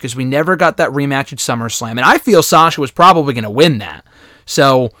Sasha, because we never got that rematch at SummerSlam, and I feel Sasha was probably going to win that.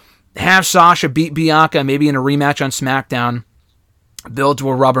 So have Sasha beat Bianca, maybe in a rematch on SmackDown, build to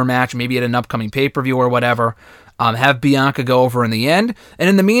a rubber match, maybe at an upcoming pay-per-view or whatever. Have Bianca go over in the end. And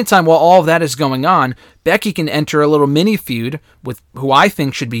in the meantime, while all of that is going on, Becky can enter a little mini feud with who I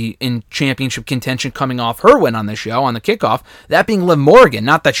think should be in championship contention coming off her win on the show, on the kickoff, that being Liv Morgan.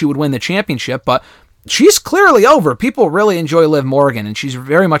 Not that she would win the championship, but she's clearly over. People really enjoy Liv Morgan, and she's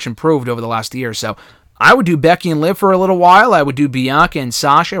very much improved over the last year. So I would do Becky and Liv for a little while. I would do Bianca and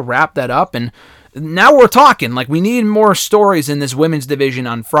Sasha, wrap that up, and now we're talking. Like, we need more stories in this women's division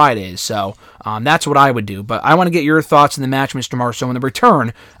on Fridays, so that's what I would do. But I want to get your thoughts on the match, Mr. Marceau, and the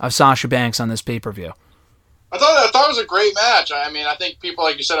return of Sasha Banks on this pay-per-view. I thought it was a great match. I mean, I think people,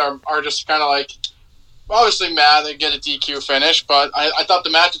 like you said, are just kind of like, obviously mad they get a DQ finish, but I thought the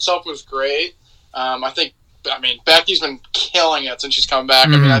match itself was great. Becky's been killing it since she's come back.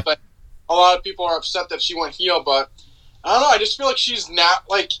 Mm-hmm. I think a lot of people are upset that she went heel, but I don't know. I just feel like she's not,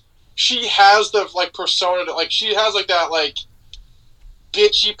 like, she has the, like, persona, like, she has, like, that, like,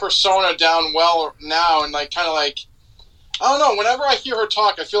 bitchy persona down well now, and, like, kind of, like, I don't know, whenever I hear her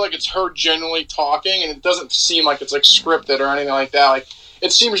talk, I feel like it's her genuinely talking, and it doesn't seem like it's, like, scripted or anything like that. Like,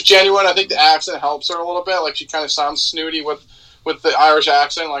 it seems genuine. I think the accent helps her a little bit. Like, she kind of sounds snooty with the Irish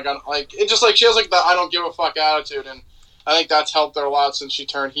accent. Like, it just, like, she has, like, the I don't give a fuck attitude, and I think that's helped her a lot since she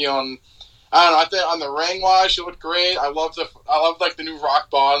turned heel, and I don't know. I think on the ring wise, she looked great. I love like the new rock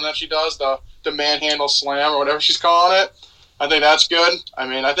bottom that she does, the manhandle slam or whatever she's calling it. I think that's good. I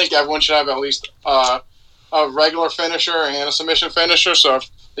mean, I think everyone should have at least a regular finisher and a submission finisher. So if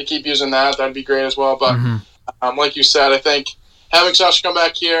they keep using that, that'd be great as well. But like you said, I think having Sasha come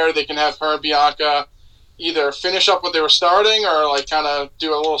back here, they can have her and Bianca either finish up what they were starting or like kind of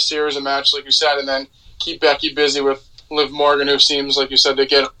do a little series of matches, like you said, and then keep Becky busy with Liv Morgan, who seems, like you said, to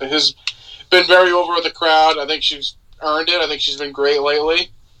get his. Been very over with the crowd. I think she's earned it. I think she's been great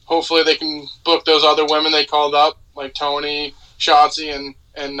lately. Hopefully they can book those other women they called up, like Tony, Shotzi,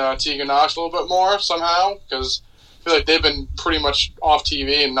 and Tegan Knox a little bit more somehow, because I feel like they've been pretty much off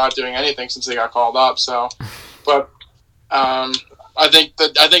TV and not doing anything since they got called up. So, but I think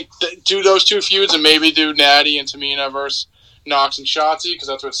do those two feuds and maybe do Natty and Tamina versus Knox and Shotzi, because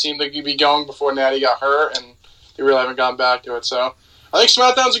that's what it seemed like you'd be going before Natty got hurt, and they really haven't gone back to it. So I think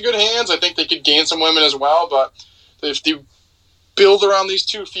SmackDown's in good hands. I think they could gain some women as well, but if they build around these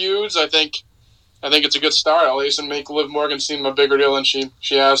two feuds, I think it's a good start, at least, and make Liv Morgan seem a bigger deal than she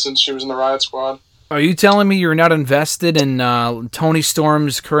has since she was in the Riot Squad. Are you telling me you're not invested in Toni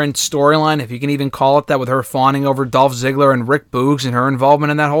Storm's current storyline, if you can even call it that, with her fawning over Dolph Ziggler and Rick Boogs and her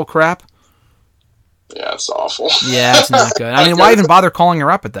involvement in that whole crap? Yeah, it's awful. Yeah, it's not good. I mean, why even bother calling her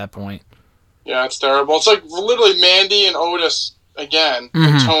up at that point? Yeah, it's terrible. It's like literally Mandy and Otis again.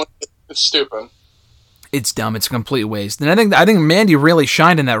 And Tony, it's stupid. It's dumb. It's a complete waste. And I think Mandy really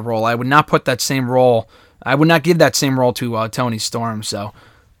shined in that role. I would not put that same role. I would not give that same role to Toni Storm. So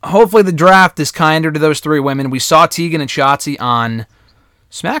hopefully the draft is kinder to those three women. We saw Tegan and Shotzi on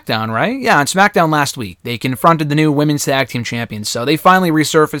SmackDown, right? Yeah, on SmackDown last week, they confronted the new women's tag team champions. So they finally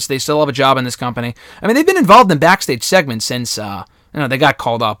resurfaced. They still have a job in this company. I mean, they've been involved in backstage segments since, they got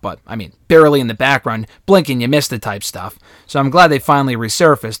called up, but, I mean, barely in the background, blinking, you missed it type stuff. So I'm glad they finally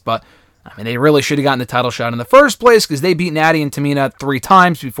resurfaced, but, I mean, they really should have gotten the title shot in the first place because they beat Natty and Tamina 3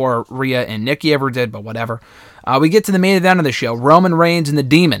 times before Rhea and Nikki ever did, but whatever. We get to the main event of the show, Roman Reigns and the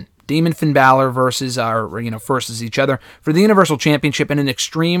Demon Finn Balor versus each other for the Universal Championship in an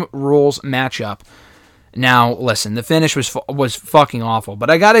Extreme Rules matchup. Now, listen, the finish was fucking awful,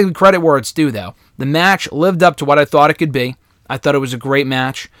 but I gotta give credit where it's due, though. The match lived up to what I thought it could be. I thought it was a great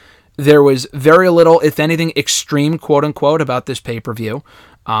match. There was very little, if anything, extreme, quote-unquote, about this pay-per-view.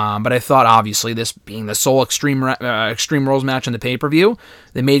 But I thought, obviously, this being the sole Extreme Rules match in the pay-per-view,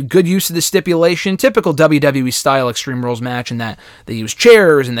 they made good use of the stipulation, typical WWE-style Extreme Rules match, in that they used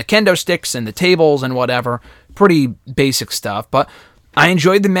chairs and the kendo sticks and the tables and whatever. Pretty basic stuff, but I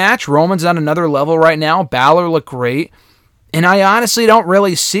enjoyed the match. Roman's on another level right now. Balor looked great. And I honestly don't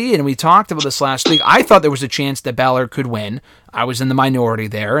really see, and we talked about this last week, I thought there was a chance that Balor could win. I was in the minority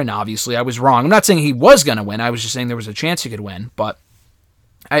there, and obviously I was wrong. I'm not saying he was going to win. I was just saying there was a chance he could win, but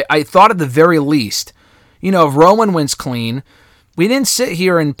I thought at the very least, if Roman wins clean, we didn't sit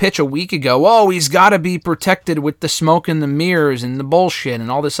here and pitch a week ago, oh, he's got to be protected with the smoke and the mirrors and the bullshit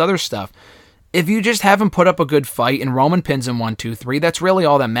and all this other stuff. If you just have him put up a good fight and Roman pins him 1, 2, 3, that's really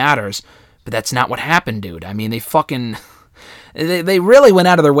all that matters. But that's not what happened, dude. I mean, they really went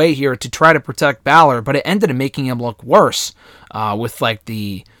out of their way here to try to protect Balor, but it ended up making him look worse with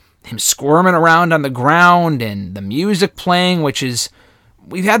him squirming around on the ground and the music playing, which is...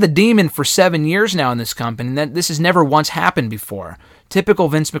 We've had the Demon for 7 years now in this company, and this has never once happened before. Typical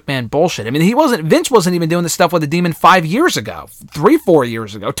Vince McMahon bullshit. I mean, Vince wasn't even doing this stuff with the Demon 5 years ago, 3, 4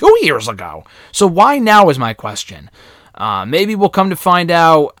 years ago, 2 years ago. So why now is my question. Maybe we'll come to find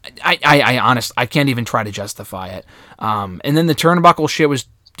out. I can't even try to justify it. And then the turnbuckle shit was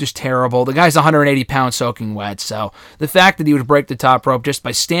just terrible. The guy's 180 pounds soaking wet, so the fact that he would break the top rope just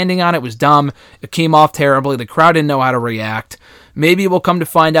by standing on it was dumb. It came off terribly. The crowd didn't know how to react. Maybe we'll come to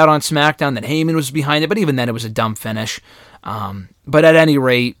find out on SmackDown that Heyman was behind it, but even then it was a dumb finish. But at any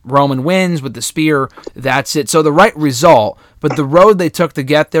rate, Roman wins with the spear. That's it. So the right result, but the road they took to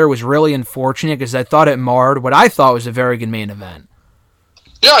get there was really unfortunate because I thought it marred what I thought was a very good main event.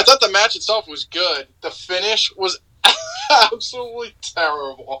 Yeah, I thought the match itself was good. The finish was absolutely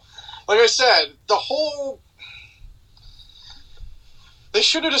terrible. Like I said, they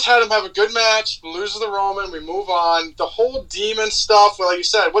should have just had him have a good match, loses the Roman, we move on. The whole Demon stuff, well, like you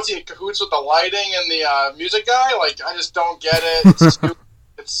said, what's he in cahoots with the lighting and the music guy? Like, I just don't get it. It's stupid.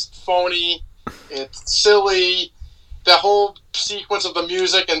 It's phony. It's silly. The whole sequence of the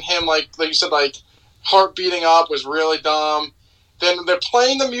music and him, like you said, heart beating up was really dumb. Then they're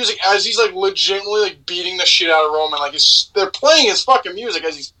playing the music as he's, legitimately, beating the shit out of Roman. They're playing his fucking music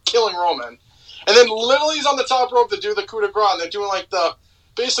as he's killing Roman. And then literally he's on the top rope to do the coup de grace, and they're doing,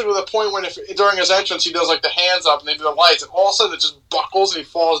 basically the point when during his entrance he does, the hands up, and they do the lights, and all of a sudden it just buckles and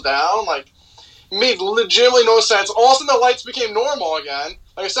he falls down. It made legitimately no sense. All of a sudden the lights became normal again.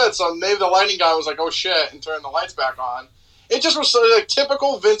 Like I said, so maybe the lighting guy was like, oh shit, and turned the lights back on. It just was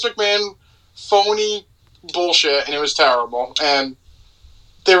typical Vince McMahon phony bullshit, and it was terrible. And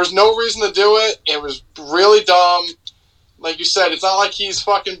there was no reason to do it. It was really dumb. Like you said, it's not like he's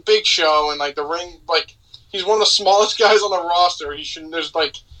fucking Big Show and the ring. He's one of the smallest guys on the roster. He shouldn't. There's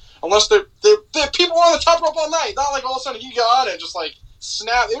unless they're people on the top rope all night. Not all of a sudden he got on it and just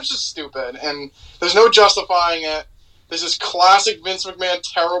snap. It was just stupid, and there's no justifying it. This is classic Vince McMahon,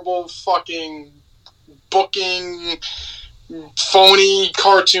 terrible fucking booking, phony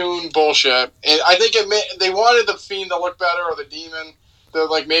cartoon bullshit. And I think they wanted the Fiend to look better, or the Demon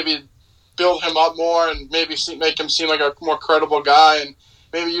to maybe build him up more and maybe make him seem like a more credible guy and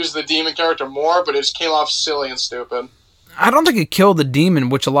maybe use the Demon character more, but it just came off silly and stupid. I don't think it killed the Demon,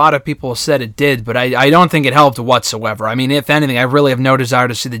 which a lot of people said it did, but I don't think it helped whatsoever. I mean, if anything, I really have no desire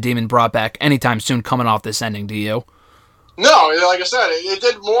to see the Demon brought back anytime soon coming off this ending, do you? No, like I said, it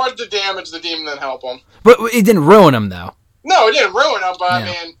did more to damage the Demon than help him. But it didn't ruin him, though. No, it didn't ruin him, but yeah.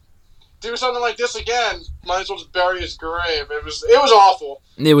 I mean, do something like this again, might as well just bury his grave. It was awful.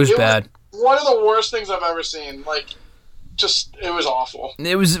 It was bad. One of the worst things I've ever seen. It was awful.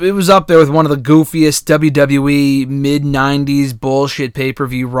 It was up there with one of the goofiest WWE mid-90s bullshit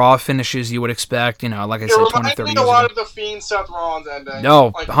pay-per-view Raw finishes you would expect, like I said, 20, 30 years ago. It reminded me a lot of the Fiend Seth Rollins ending.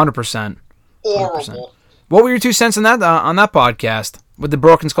 No, 100%. Horrible. 100%. What were your 2 cents on that podcast with the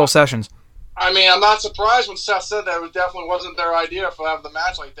Broken Skull Sessions? I mean, I'm not surprised when Seth said that it definitely wasn't their idea for having the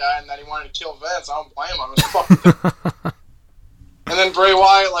match like that and that he wanted to kill Vince. I don't blame him. It was fucking And then Bray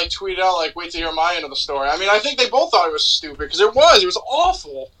Wyatt tweeted out wait to hear my end of the story. I mean, I think they both thought it was stupid because it was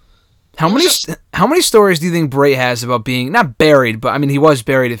awful. How many stories do you think Bray has about being not buried, but I mean he was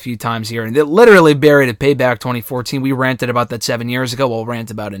buried a few times here, and literally buried at Payback 2014. We ranted about that 7 years ago. We'll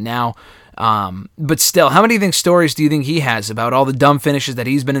rant about it now. But still, how many stories do you think he has about all the dumb finishes that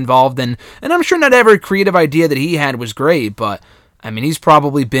he's been involved in? And I'm sure not every creative idea that he had was great, but I mean he's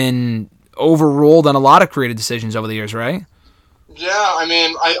probably been overruled on a lot of creative decisions over the years, right? Yeah, I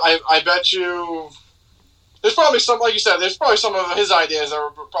mean, I bet you there's probably some, like you said, there's probably some of his ideas that were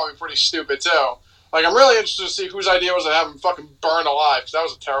probably pretty stupid, too. I'm really interested to see whose idea was to have him fucking burned alive, because that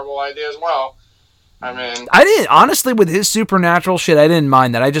was a terrible idea as well. I mean... I didn't, honestly, with his supernatural shit, I didn't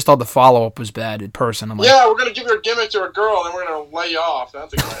mind that. I just thought the follow-up was bad, personally. Yeah, we're going to give your gimmick to a girl, and then we're going to lay you off.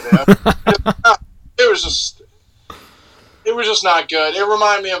 That's a good idea. It was just not good. It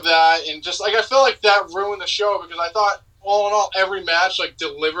reminded me of that, and just, I feel like that ruined the show, because I thought, all in all, every match,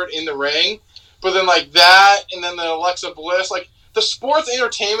 delivered in the ring. But then, that, and then the Alexa Bliss, the sports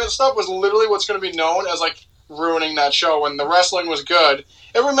entertainment stuff was literally what's going to be known as, ruining that show. When the wrestling was good,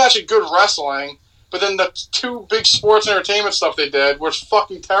 every match had good wrestling, but then the two big sports entertainment stuff they did was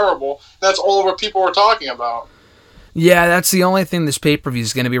fucking terrible. That's all what people were talking about. Yeah, that's the only thing this pay-per-view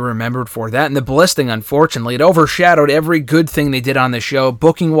is going to be remembered for. That and the Bliss thing, unfortunately. It overshadowed every good thing they did on the show,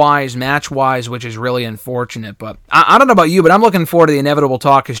 booking-wise, match-wise, which is really unfortunate. But I don't know about you, but I'm looking forward to the inevitable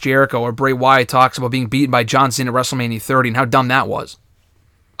talk as Jericho or Bray Wyatt talks about being beaten by John Cena at WrestleMania 30 and how dumb that was.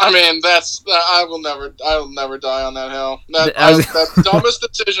 I mean, I will never die on that hill. That's the dumbest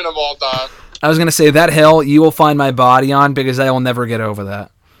decision of all time. I was going to say, that hill you will find my body on because I will never get over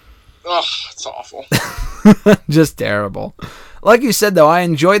that. Ugh, it's awful. Just terrible. Like you said, though, I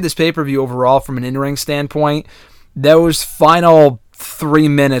enjoyed this pay-per-view overall from an in-ring standpoint. Those final 3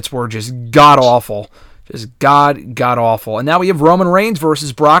 minutes were just god-awful. Just god-awful. And now we have Roman Reigns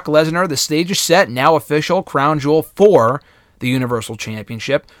versus Brock Lesnar. The stage is set, now official, crown jewel for the Universal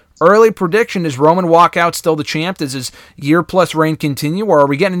Championship. Early prediction, does Roman walk out still the champ? Does his year-plus reign continue, or are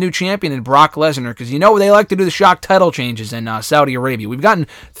we getting a new champion in Brock Lesnar? Because they like to do the shock title changes in Saudi Arabia. We've gotten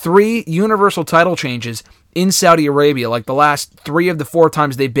 3 Universal title changes in Saudi Arabia, the last 3 of the 4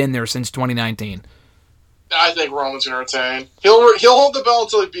 times they've been there since 2019. I think Roman's going to retain. He'll hold the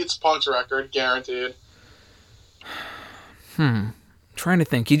belt until he beats Punk's record, guaranteed. Trying to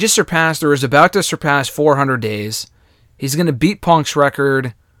think. He just surpassed, or is about to surpass 400 days. He's going to beat Punk's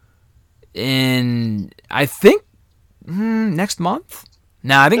record in, I think, next month?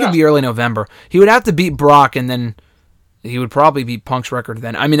 I think it'd be early November. He would have to beat Brock, and then he would probably beat Punk's record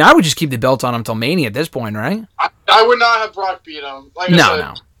then. I mean, I would just keep the belt on him till Mania at this point, right? I would not have Brock beat him.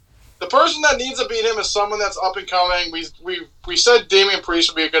 No. The person that needs to beat him is someone that's up and coming. We said Damian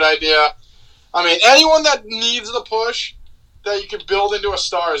Priest would be a good idea. I mean, anyone that needs the push that you can build into a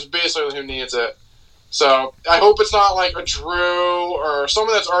star is basically who needs it. So, I hope it's not a Drew or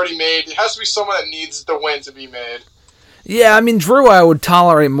someone that's already made. It has to be someone that needs the win to be made. Yeah, I mean, Drew I would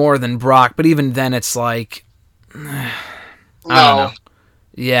tolerate more than Brock, but even then it's I don't know.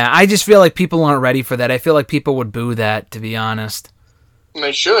 Yeah, I just feel like people aren't ready for that. I feel like people would boo that, to be honest.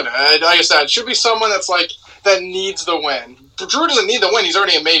 They should. Like I said, it should be someone that's that needs the win. Drew doesn't need the win. He's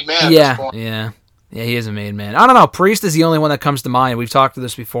already a made man at this point. Yeah, he is a made man. I don't know. Priest is the only one that comes to mind. We've talked to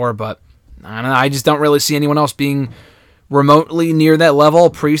this before, but I don't know. I just don't really see anyone else being remotely near that level.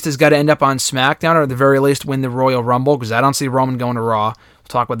 Priest has got to end up on SmackDown, or at the very least win the Royal Rumble, because I don't see Roman going to Raw. We'll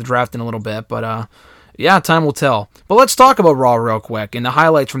talk about the draft in a little bit, but yeah, time will tell. But let's talk about Raw real quick and the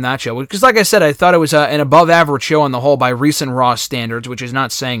highlights from that show, because like I said, I thought it was an above-average show on the whole by recent Raw standards, which is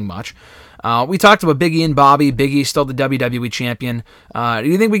not saying much. We talked about Big E and Bobby. Big E still the WWE champion. Do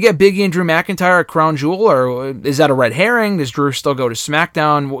you think we get Big E and Drew McIntyre at Crown Jewel, or is that a red herring? Does Drew still go to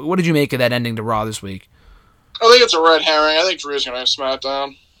SmackDown? What did you make of that ending to Raw this week? I think it's a red herring. I think Drew's going to have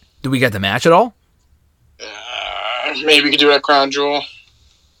SmackDown. Do we get the match at all? Maybe we could do it at Crown Jewel.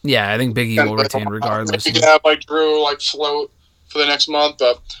 Yeah, I think Big E will retain regardless. Maybe we could have Drew float for the next month,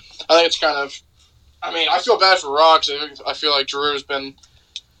 but I think it's kind of. I mean, I feel bad for Raw because I feel like Drew's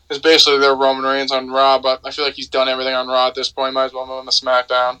is basically their Roman Reigns on Raw, but I feel like he's done everything on Raw at this point. Might as well move him to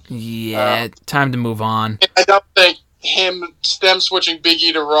SmackDown. Yeah, time to move on. I don't think them switching Big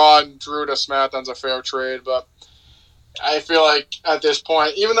E to Raw and Drew to SmackDown's a fair trade, but I feel like at this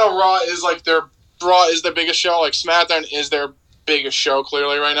point, even though Raw is their biggest show, SmackDown is their biggest show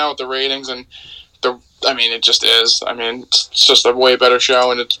clearly right now with the ratings and it just is. I mean, it's just a way better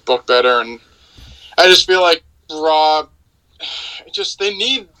show and it's booked better, and I just feel like Raw, they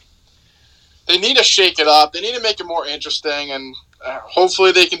need to shake it up. They need to make it more interesting, and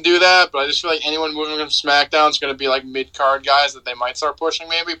hopefully they can do that, but I just feel like anyone moving from SmackDown is going to be like mid-card guys that they might start pushing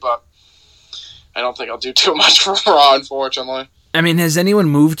maybe, but I don't think I'll do too much for Raw, unfortunately. I mean, has anyone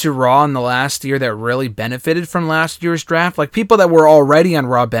moved to Raw in the last year that really benefited from last year's draft? Like, people that were already on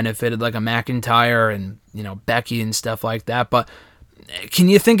Raw benefited, like a McIntyre and, Becky and stuff like that. But can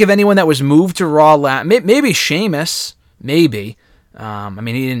you think of anyone that was moved to Raw maybe Sheamus, maybe. I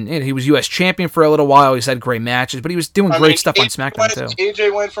mean, he was U.S. champion for a little while. He's had great matches, but he was doing great stuff on SmackDown, too.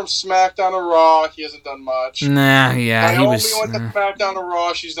 AJ went from SmackDown to Raw. He hasn't done much. Nah, yeah, Naomi went to SmackDown to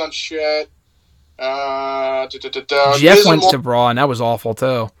Raw. She's done shit. Jeff went to Raw, and that was awful,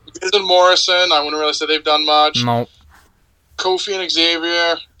 too. Miz and Morrison, I wouldn't really say they've done much. No. Kofi and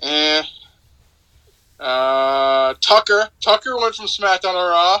Xavier, Tucker went from SmackDown to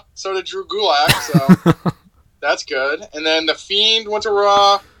Raw. So did Drew Gulak, so that's good. And then The Fiend went to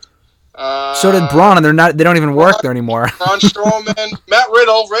Raw. So did Braun, and they don't even work there anymore. Braun Strowman, Matt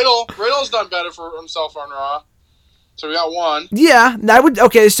Riddle. Riddle's done better for himself on Raw. So we got one. Yeah,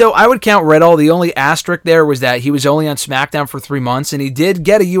 so I would count Riddle. The only asterisk there was that he was only on SmackDown for 3 months, and he did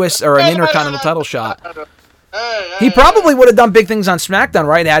get a U.S. or an Intercontinental title shot. He probably would have done big things on SmackDown,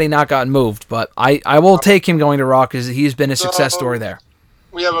 right, had he not gotten moved. But I will take him going to Raw because he's been a success story there.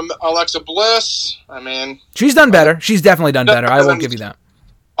 We have Alexa Bliss. I mean, she's done better. She's definitely done better. I will give you that.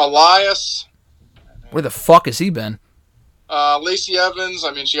 Elias. Where the fuck has he been? Lacey Evans.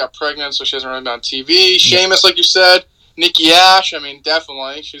 I mean, she got pregnant, so she hasn't really been on TV. Sheamus, like you said. Nikki Ash. I mean,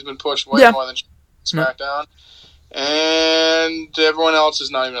 definitely. She's been pushed way more than SmackDown. And everyone else is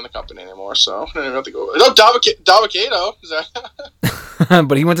not even in the company anymore, so I don't even have to go. No, Davikato.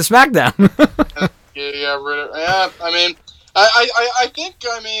 But he went to SmackDown. Yeah. I mean, I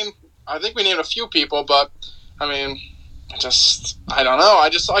think we named a few people, but I mean, I don't know. I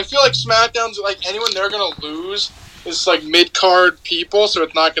feel like SmackDown's like anyone they're gonna lose is like mid card people, so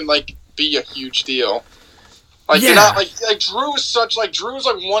it's not gonna like be a huge deal. Like you're not like Drew is Drew's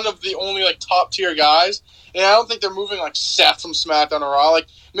like one of the only like top tier guys, and I don't think they're moving like Seth from SmackDown to Raw. Like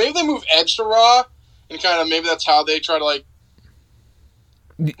maybe they move Edge to Raw, and kind of maybe that's how they try to like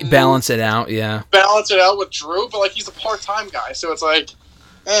balance it out. Yeah, balance it out with Drew, but like he's a part time guy, so it's like,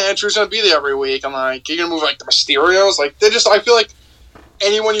 Drew's gonna be there every week. I'm like, you're gonna move like the Mysterios, like I feel like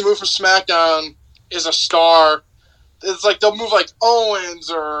anyone you move from SmackDown is a star. It's like they'll move like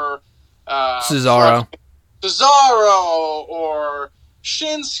Owens or Cesaro or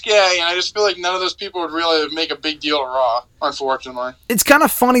Shinsuke, and I just feel like none of those people would really make a big deal of Raw, unfortunately. It's kind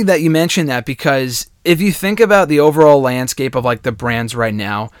of funny that you mention that, because if you think about the overall landscape of like the brands right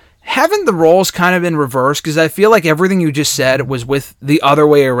now, haven't the roles kind of been reversed? Because I feel like everything you just said was with the other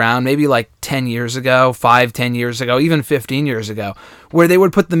way around, maybe like 10 years ago, 10 years ago, even 15 years ago, where they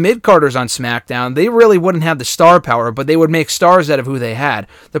would put the mid-carders on SmackDown. They really wouldn't have the star power, but they would make stars out of who they had.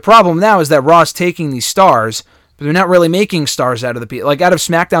 The problem now is that Raw's taking these stars, but they're not really making stars out of the people. Like, out of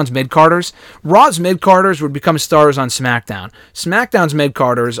SmackDown's mid-carders, Raw's mid-carders would become stars on SmackDown. SmackDown's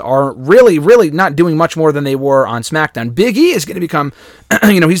mid-carders are really, really not doing much more than they were on SmackDown. Big E is going to become,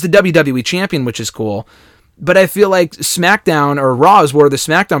 he's the WWE champion, which is cool. But I feel like SmackDown, or Raw, is where the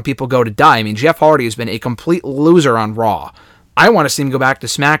SmackDown people go to die. I mean, Jeff Hardy has been a complete loser on Raw. I want to see him go back to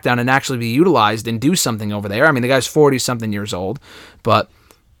SmackDown and actually be utilized and do something over there. I mean, the guy's 40-something years old, but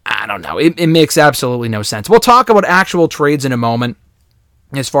I don't know. It makes absolutely no sense. We'll talk about actual trades in a moment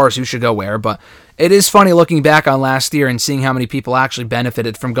as far as who should go where, but it is funny looking back on last year and seeing how many people actually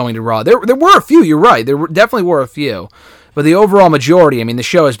benefited from going to Raw. There were a few, you're right. Definitely were a few. But the overall majority, I mean, the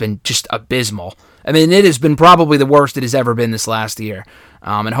show has been just abysmal. I mean, it has been probably the worst it has ever been this last year.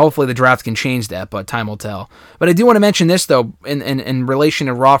 And hopefully the draft can change that, but time will tell. But I do want to mention this, though, in relation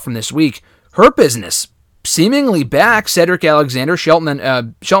to Raw from this week. Hurt Business, seemingly back. Cedric Alexander, Shelton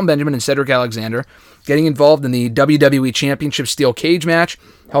Benjamin and Cedric Alexander getting involved in the WWE Championship Steel Cage match,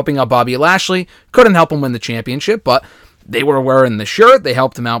 helping out Bobby Lashley. Couldn't help him win the championship, but they were wearing the shirt. They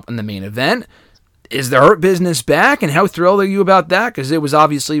helped him out in the main event. Is the Hurt Business back, and how thrilled are you about that? Because it was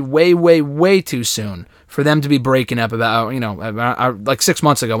obviously way, way, way too soon for them to be breaking up about like 6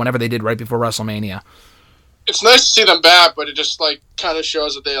 months ago, whenever they did right before WrestleMania. It's nice to see them back, but it just like kind of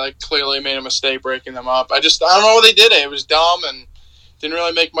shows that they like clearly made a mistake breaking them up. I don't know what they did. It was dumb and didn't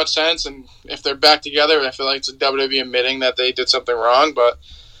really make much sense. And if they're back together, I feel like it's WWE admitting that they did something wrong. But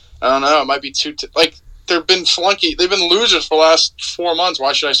I don't know. It might be too they've been flunky. They've been losers for the last 4 months.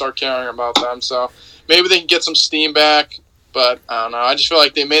 Why should I start caring about them? So maybe they can get some steam back. But I don't know. I just feel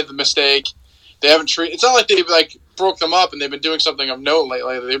like they made the mistake. They haven't treated. It's not like they like broke them up and they've been doing something of note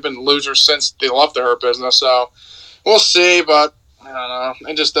lately. They've been losers since they left the Hurt Business. So we'll see. But I don't know.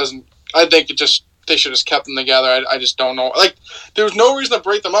 It just doesn't. I think it just they should have just kept them together. I just don't know. Like, there was no reason to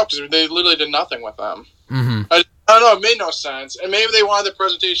break them up because they literally did nothing with them. Mm-hmm. I don't know. It made no sense. And maybe they wanted the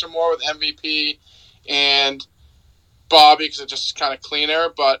presentation more with MVP and Bobby because it's just kind of cleaner.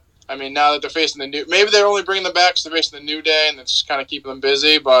 But, I mean, now that they're facing the new... Maybe they're only bringing them back because they're facing the New Day and it's just kind of keeping them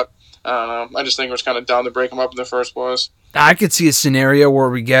busy. But, I don't know. I just think it was kind of dumb to break them up in the first place. I could see a scenario where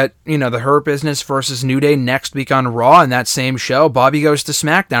we get, the Hurt Business versus New Day next week on Raw in that same show. Bobby goes to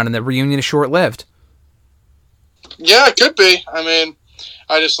SmackDown and the reunion is short-lived. Yeah, it could be. I mean...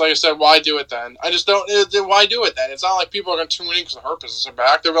 I just, like I said, why do it then? I just don't, why do it then? It's not like people are going to tune in because the Hurt Business are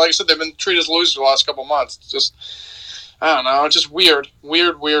back. They're, like I said, they've been treated as losers the last couple months. It's just, I don't know, it's just weird.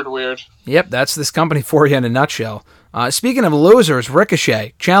 Weird. Yep, that's this company for you in a nutshell. Speaking of losers,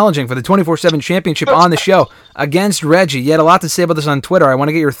 Ricochet, challenging for the 24/7 championship on the show against Reggie. You had a lot to say about this on Twitter. I want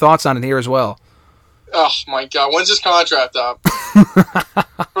to get your thoughts on it here as well. Oh, my God. When's his contract up?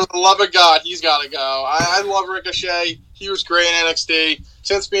 For the love of God, he's got to go. I love Ricochet. He was great in NXT.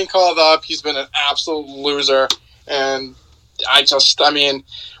 Since being called up, he's been an absolute loser. And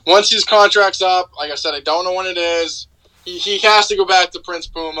once his contract's up, like I said, I don't know when it is. He has to go back to Prince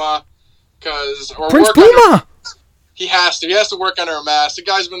Puma. He has to. He has to work under a mask. The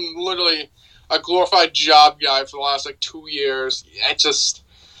guy's been literally a glorified job guy for the last, 2 years.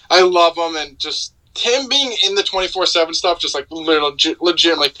 I love him, and just him being in the 24/7 stuff just,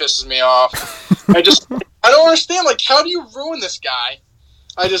 legitimately pisses me off. I don't understand. How do you ruin this guy?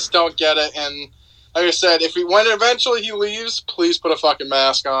 I just don't get it. And like I said, when eventually he leaves, please put a fucking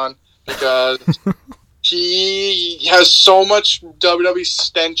mask on because he has so much WWE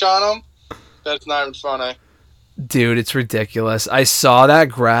stench on him that it's not even funny. Dude, it's ridiculous. I saw that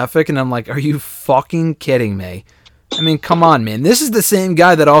graphic and I'm like, are you fucking kidding me? I mean, come on, man. This is the same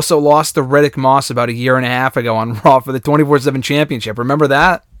guy that also lost to Riddick Moss about a year and a half ago on Raw for the 24/7 championship. Remember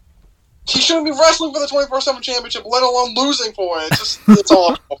that? He shouldn't be wrestling for the 24/7 championship, let alone losing for it. It's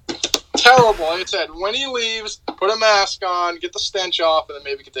awful. Terrible. Like I said, when he leaves, put a mask on, get the stench off, and then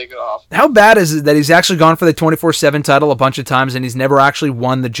maybe he can take it off. How bad is it that he's actually gone for the 24/7 title a bunch of times and he's never actually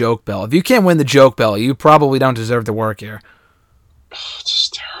won the joke bell? If you can't win the joke bell, you probably don't deserve to work here. It's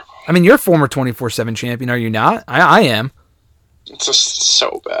just terrible. I mean, you're a former 24/7 champion, are you not? I am. It's just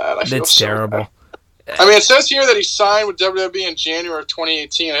so bad. It's terrible. Bad. I mean, it says here that he signed with WWE in January of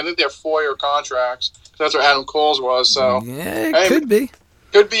 2018. I think they have 4-year contracts. That's what Adam Cole's was. So yeah, it could be.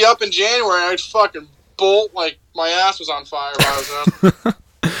 Could be up in January. I'd fucking bolt like my ass was on fire.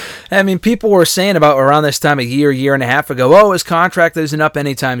 I mean, people were saying about around this time, year and a half ago, his contract isn't up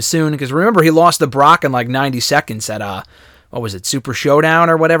anytime soon. Because remember, he lost to Brock in 90 seconds at what was it, Super Showdown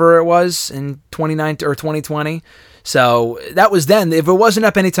or whatever it was in 2019 or 2020. So that was then. If it wasn't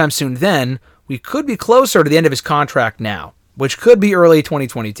up anytime soon then, we could be closer to the end of his contract now, which could be early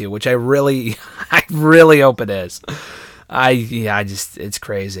 2022, which I really hope it is. It's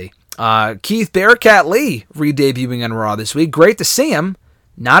crazy. Keith Bearcat Lee re-debuting on Raw this week. Great to see him.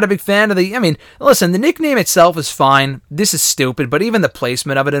 Not a big fan of listen, the nickname itself is fine. This is stupid, but even the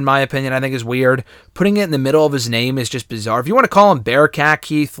placement of it, in my opinion, I think is weird. Putting it in the middle of his name is just bizarre. If you want to call him Bearcat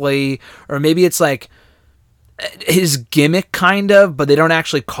Keith Lee, or maybe it's his gimmick kind of, but they don't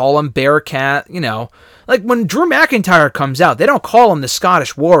actually call him Bearcat, Like when Drew McIntyre comes out, they don't call him the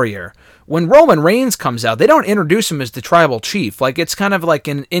Scottish Warrior. When Roman Reigns comes out, they don't introduce him as the Tribal Chief. It's kind of like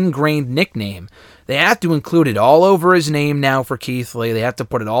an ingrained nickname. They have to include it all over his name now for Keith Lee. They have to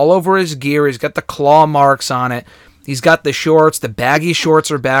put it all over his gear. He's got the claw marks on it. He's got the shorts. The baggy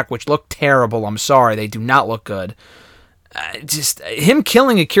shorts are back, which look terrible. I'm sorry. They do not look good. Him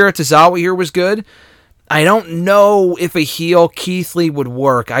killing Akira Tozawa here was good. I don't know if a heel Keith Lee would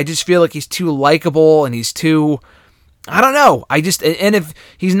work. I just feel like he's too likable and he's too... I don't know. And if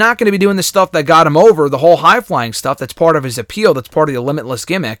he's not going to be doing the stuff that got him over, the whole high-flying stuff that's part of his appeal, that's part of the Limitless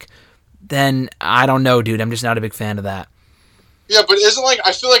gimmick, then I don't know, dude. I'm just not a big fan of that. Yeah, but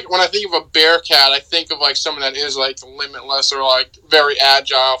I feel like when I think of a Bearcat, I think of someone that is limitless or very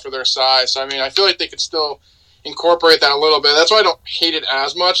agile for their size. So, I mean, I feel like they could still incorporate that a little bit. That's why I don't hate it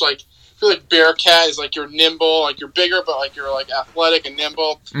as much. I feel like Bearcat is you're nimble, you're bigger, but you're athletic and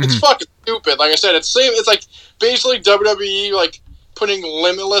nimble. Mm-hmm. It's fucking stupid. Like I said, it's basically WWE putting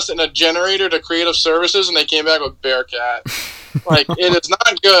Limitless in a generator to creative services, and they came back with Bearcat. It is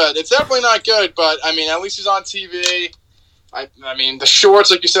not good. It's definitely not good, but I mean, at least he's on TV. I mean, the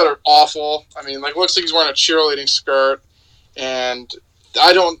shorts, like you said, are awful. I mean, looks like he's wearing a cheerleading skirt, and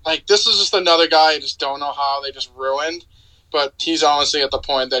I don't this is just another guy I just don't know how they just ruined. But he's honestly at the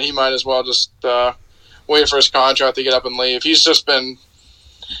point that he might as well just wait for his contract to get up and leave. He's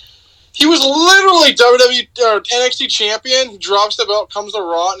He was literally WWE or NXT champion. He drops the belt, comes to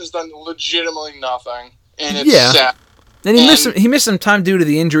Raw, and has done legitimately nothing. And it's sad. And he missed some time due to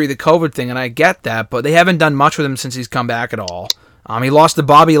the injury, the COVID thing, and I get that, but they haven't done much with him since he's come back at all. He lost to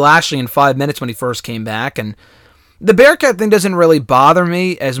Bobby Lashley in 5 minutes when he first came back, and the Bearcat thing doesn't really bother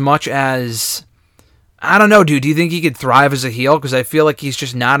me as much as... I don't know, dude. Do you think he could thrive as a heel? Because I feel like he's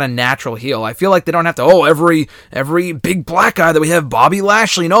just not a natural heel. I feel like they don't have to, every big black guy that we have, Bobby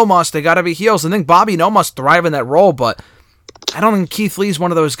Lashley and Omos, they got to be heels. I think Bobby and Omos thrive in that role, but I don't think Keith Lee's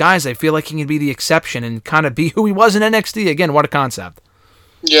one of those guys. I feel like he can be the exception and kind of be who he was in NXT. Again, what a concept.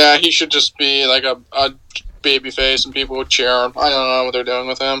 Yeah, he should just be like a babyface and people would cheer him. I don't know what they're doing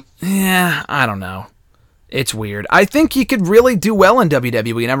with him. Yeah, I don't know. It's weird. I think he could really do well in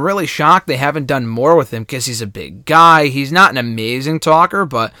WWE, and I'm really shocked they haven't done more with him because he's a big guy. He's not an amazing talker,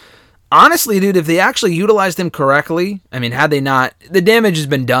 but honestly, dude, if they actually utilized him correctly, I mean, had they not, the damage has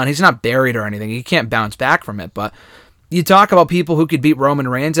been done. He's not buried or anything. He can't bounce back from it, but you talk about people who could beat Roman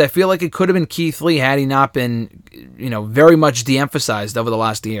Reigns, I feel like it could have been Keith Lee had he not been, very much de-emphasized over the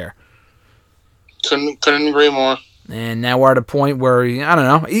last year. Couldn't agree more. And now we're at a point where, I don't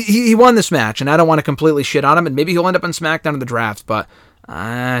know, he won this match, and I don't want to completely shit on him, and maybe he'll end up on SmackDown in the draft, but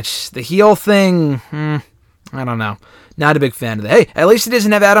the heel thing, I don't know. Not a big fan of that. Hey, at least he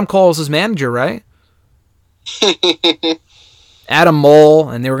doesn't have Adam Cole as his manager, right? Adam Mole,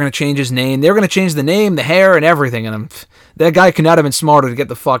 and they were going to change his name. They were going to change the name, the hair, and everything, and that guy could not have been smarter to get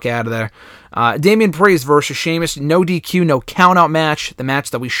the fuck out of there. Damian Priest versus Sheamus, no DQ, no countout match, the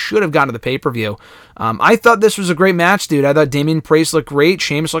match that we should have gotten to the pay-per-view. I thought this was a great match, dude. I thought Damian Priest looked great,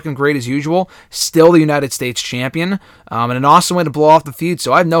 Sheamus looking great as usual, still the United States champion, and an awesome way to blow off the feud,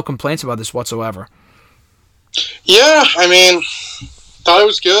 so I have no complaints about this whatsoever. Yeah, I mean, thought it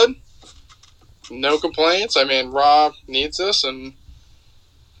was good. No complaints. I mean, Raw needs this, and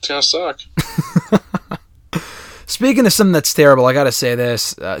it's going to suck. Speaking of something that's terrible, I gotta say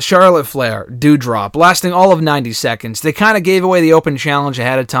this. Charlotte Flair, Doudrop, lasting all of 90 seconds. They kind of gave away the open challenge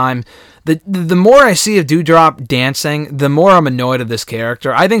ahead of time. The more I see of Doudrop dancing, the more I'm annoyed of this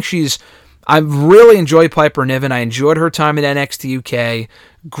character. I really enjoy Piper Niven. I enjoyed her time at NXT UK.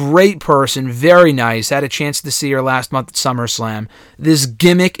 Great person, very nice. Had a chance to see her last month at SummerSlam. This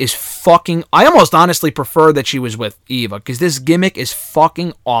gimmick is fucking... I almost honestly prefer that she was with Eva, because this gimmick is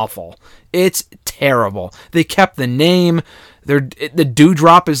fucking awful. It's terrible. They kept the name. The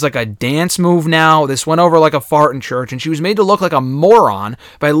Doudrop is like a dance move now. This went over like a fart in church, and she was made to look like a moron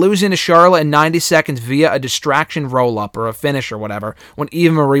by losing to Charlotte in 90 seconds via a distraction roll-up or a finish or whatever when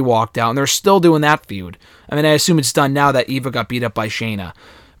Eva Marie walked out, and they're still doing that feud. I mean, I assume it's done now that Eva got beat up by Shayna.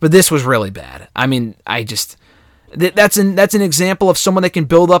 But this was really bad. I mean, that's an example of someone that can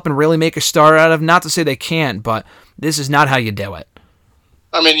build up and really make a star out of. Not to say they can't, but this is not how you do it.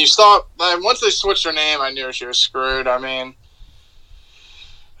 I mean, you saw, once they switched her name, I knew she was screwed. I mean,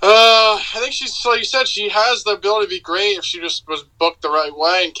 I think she's, like you said, she has the ability to be great if she just was booked the right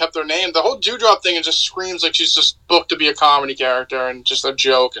way and kept her name. The whole Doudrop thing, it just screams like she's just booked to be a comedy character and just a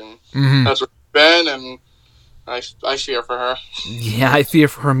joke, and that's what it's been, and I fear for her. Yeah, I fear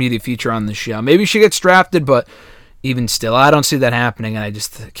for her immediate future on the show. Maybe she gets drafted, but even still, I don't see that happening, and I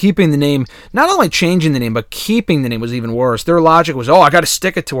just, keeping the name, not only changing the name, but keeping the name was even worse. Their logic was, I got to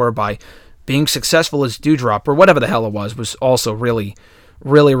stick it to her by being successful as Doudrop, or whatever the hell it was also really,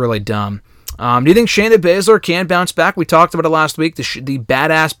 really, really dumb. Do you think Shayna Baszler can bounce back? We talked about it last week. The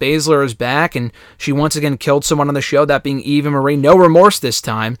badass Baszler is back, and she once again killed someone on the show, that being Eva Marie. No remorse this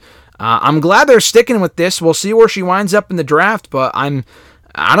time. I'm glad they're sticking with this. We'll see where she winds up in the draft, but I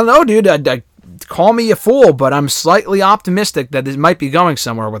don't know, dude. Call me a fool, but I'm slightly optimistic that this might be going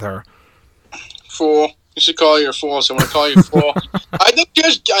somewhere with her. Fool. You should call you a fool, so I'm going to call you a fool. I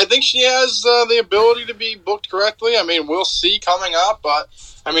think she has the ability to be booked correctly. I mean, we'll see coming up, but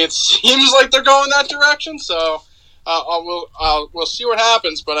I mean, it seems like they're going that direction, so we'll see what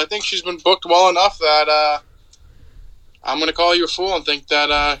happens, but I think she's been booked well enough that I'm going to call you a fool and think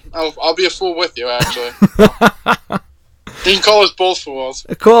that I'll be a fool with you, actually. You can call us both fools.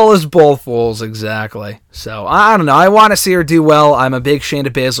 Call us both fools, exactly. So, I don't know. I want to see her do well. I'm a big Shayna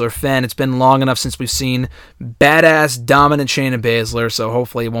Baszler fan. It's been long enough since we've seen badass, dominant Shayna Baszler, so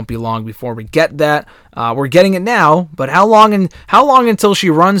hopefully it won't be long before we get that. We're getting it now, but how long until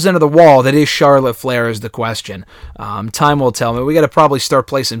she runs into the wall that is Charlotte Flair is the question. Time will tell me. We got to probably start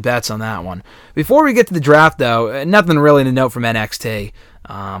placing bets on that one. Before we get to the draft, though, nothing really to note from NXT.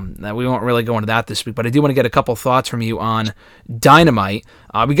 We won't really go into that this week, but I do want to get a couple thoughts from you on Dynamite.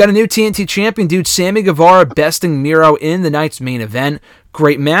 We got a new TNT champion, dude, Sammy Guevara besting Miro in the night's main event.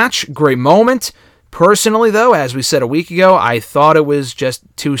 Great match, great moment. Personally, though, as we said a week ago, I thought it was just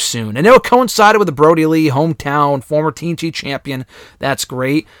too soon. I know it coincided with the Brody Lee, hometown, former TNT champion. That's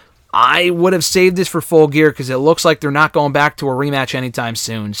great. I would have saved this for Full Gear because it looks like they're not going back to a rematch anytime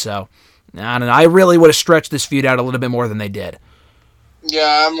soon. So, I don't know. I really would have stretched this feud out a little bit more than they did.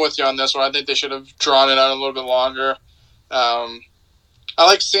 Yeah, I'm with you on this one. I think they should have drawn it out a little bit longer. I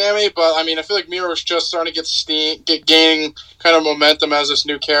like Sammy, but I mean, I feel like Miro was just starting to get gaining kind of momentum as this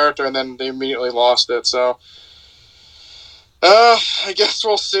new character, and then they immediately lost it. So, I guess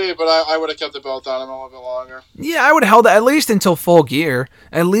we'll see. But I would have kept the belt on him a little bit longer. Yeah, I would have held it at least until Full Gear.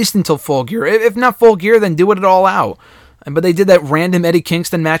 At least until Full Gear. If not Full Gear, then do it all out. But they did that random Eddie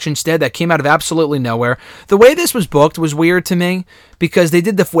Kingston match instead that came out of absolutely nowhere. The way this was booked was weird to me because they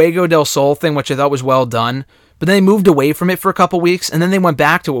did the Fuego del Sol thing, which I thought was well done. But then they moved away from it for a couple weeks, and then they went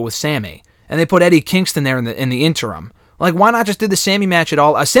back to it with Sammy. And they put Eddie Kingston there in the interim. Like, why not just do the Sammy match at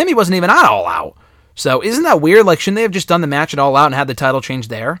All? Sammy wasn't even on All Out. So isn't that weird? Like, shouldn't they have just done the match at All Out and had the title change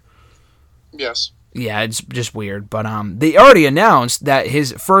there? Yes. Yeah, it's just weird. But they already announced that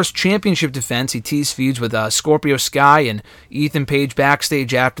his first championship defense, he teased feuds with Scorpio Sky and Ethan Page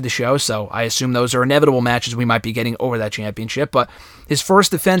backstage after the show, so I assume those are inevitable matches we might be getting over that championship. But his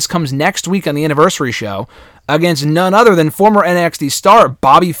first defense comes next week on the anniversary show against none other than former NXT star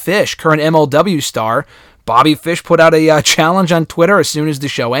Bobby Fish, current MLW star. Bobby Fish put out a challenge on Twitter as soon as the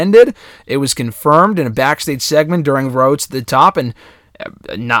show ended. It was confirmed in a backstage segment during Roads to the Top, and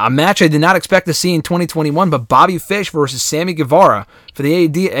a match I did not expect to see in 2021, but Bobby Fish versus Sammy Guevara for the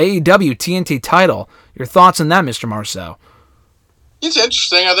AEW TNT title. Your thoughts on that, Mr. Marceau? It's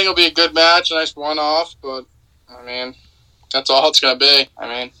interesting. I think it'll be a good match, a nice one-off, but, I mean, that's all it's going to be. I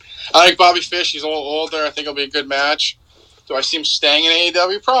mean, I like Bobby Fish. He's a little older. I think it'll be a good match. Do I see him staying in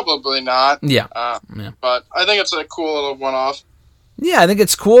AEW? Probably not. Yeah. But I think it's a cool little one-off. Yeah, I think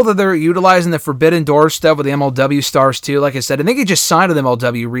it's cool that they're utilizing the Forbidden Door stuff with the MLW stars too. Like I said, I think he just signed with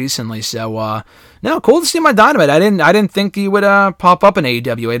MLW recently, so no, cool to see him on Dynamite. I didn't think he would pop up in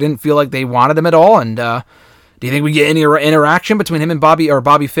AEW. I didn't feel like they wanted him at all. And do you think we get any interaction between him and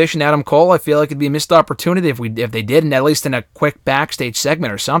Bobby Fish and Adam Cole? I feel like it'd be a missed opportunity if they did, and at least in a quick backstage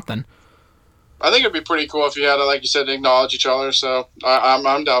segment or something. I think it'd be pretty cool if you had to, like you said, acknowledge each other. So I'm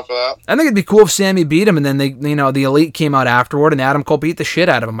down for that. I think it'd be cool if Sammy beat him, and then the Elite came out afterward, and Adam Cole beat the shit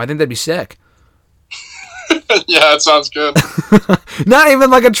out of him. I think that'd be sick. Yeah, that sounds good. Not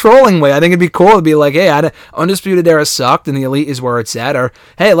even like a trolling way. I think it'd be cool to be like, hey, Undisputed Era sucked, and the Elite is where it's at. Or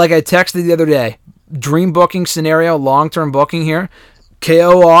hey, like I texted the other day, dream booking scenario, long-term booking here.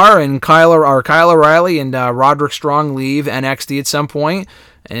 KOR and Kyle O'Reilly and Roderick Strong leave NXT at some point.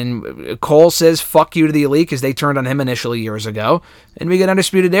 And Cole says fuck you to the Elite because they turned on him initially years ago. And we get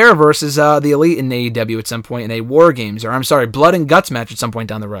Undisputed Era versus the Elite in AEW at some point in a War Games, Blood and Guts match at some point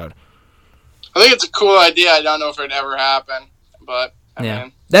down the road. I think it's a cool idea. I don't know if it'd ever happen, but I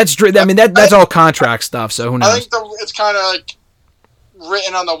mean, that's true. I mean, that's all contract stuff, so who knows? I think it's kind of like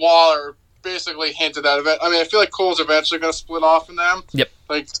written on the wall or basically hinted at it. I mean, I feel like Cole's eventually going to split off from them. Yep.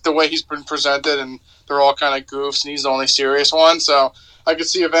 Like the way he's been presented, and they're all kind of goofs, and he's the only serious one, so I could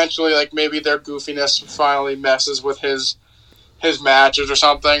see eventually, like, maybe their goofiness finally messes with his matches or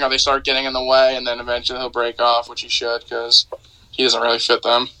something, or they start getting in the way, and then eventually he'll break off, which he should, because he doesn't really fit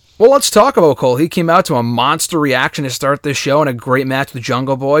them. Well, let's talk about Cole. He came out to a monster reaction to start this show in a great match with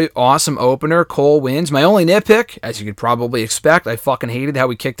Jungle Boy. Awesome opener. Cole wins. My only nitpick, as you could probably expect, I fucking hated how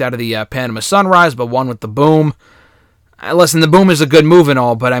we kicked out of the Panama Sunrise, but won with the Boom. Listen, the Boom is a good move and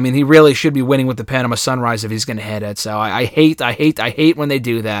all, but I mean, he really should be winning with the Panama Sunrise if he's going to hit it. So I hate when they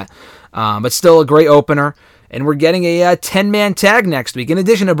do that. But still a great opener. And we're getting a 10-man tag next week. In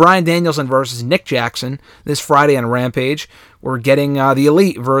addition to Bryan Danielson versus Nick Jackson this Friday on Rampage, we're getting the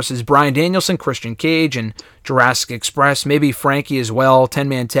Elite versus Bryan Danielson, Christian Cage, and Jurassic Express. Maybe Frankie as well.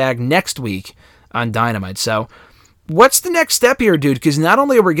 10-man tag next week on Dynamite. So what's the next step here, dude? Because not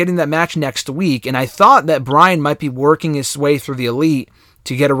only are we getting that match next week, and I thought that Bryan might be working his way through the Elite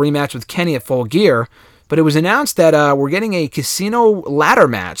to get a rematch with Kenny at Full Gear, but it was announced that we're getting a Casino Ladder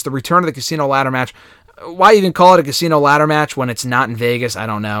match, the return of the Casino Ladder match. Why even call it a Casino Ladder match when it's not in Vegas? I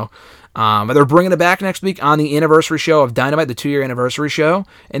don't know. But they're bringing it back next week on the anniversary show of Dynamite, the 2-year anniversary show,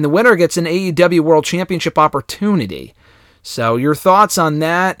 and the winner gets an AEW World Championship opportunity. So your thoughts on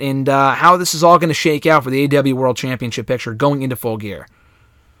that and how this is all going to shake out for the AEW World Championship picture going into Full Gear?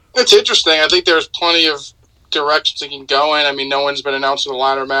 It's interesting. I think there's plenty of directions it can go in. I mean, no one's been announced for the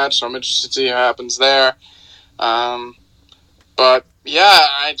ladder match, so I'm interested to see what happens there. But, yeah,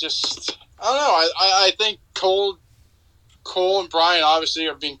 I don't know. I think Cole and Bryan obviously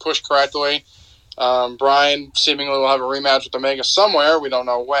are being pushed correctly. Bryan seemingly will have a rematch with Omega somewhere. We don't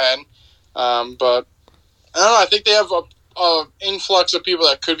know when. But I don't know. I think they have a influx of people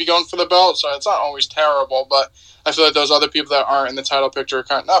that could be going for the belt, so it's not always terrible. But I feel like those other people that aren't in the title picture are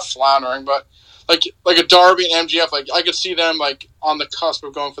kind of not floundering, but like a Darby and MJF. Like I could see them like on the cusp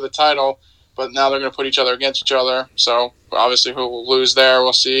of going for the title, but now they're going to put each other against each other. So obviously, who will lose there?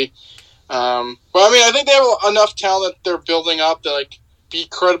 We'll see. But I mean, I think they have enough talent that they're building up to like be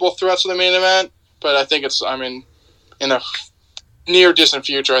credible threats to the main event. But I think it's, I mean, in the near distant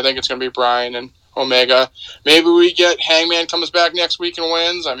future, I think it's going to be Bryan and Omega. Maybe we get Hangman comes back next week and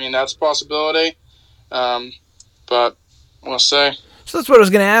wins. I mean, that's a possibility. But we'll see. So that's what I was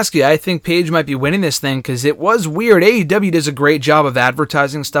going to ask you. I think Paige might be winning this thing because it was weird. AEW does a great job of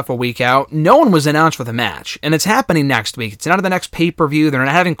advertising stuff a week out. No one was announced for the match, and it's happening next week. It's not at the next pay-per-view. They're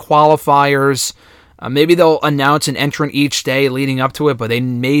not having qualifiers. Maybe they'll announce an entrant each day leading up to it, but they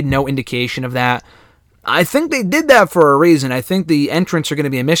made no indication of that. I think they did that for a reason. I think the entrants are going to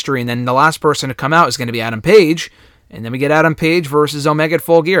be a mystery, and then the last person to come out is going to be Adam Page, and then we get Adam Page versus Omega at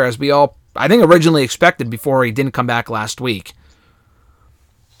Full Gear, as we all, I think, originally expected before he didn't come back last week.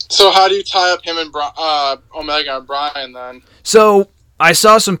 So how do you tie up him and Omega and Bryan then? So I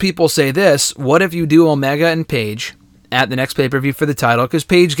saw some people say this: what if you do Omega and Page at the next pay-per-view for the title? Because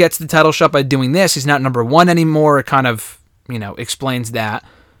Page gets the title shot by doing this. He's not number one anymore. It kind of, explains that.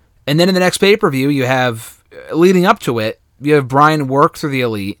 And then in the next pay-per-view, you have, leading up to it, you have Bryan work through the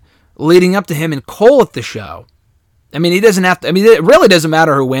Elite, leading up to him and Cole at the show. I mean, he doesn't have to, it really doesn't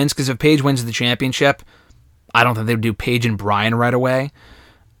matter who wins, because if Page wins the championship, I don't think they would do Page and Bryan right away.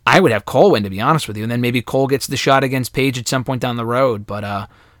 I would have Cole win, to be honest with you, and then maybe Cole gets the shot against Page at some point down the road. But,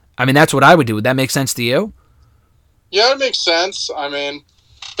 that's what I would do. Would that make sense to you? Yeah, it makes sense. I mean,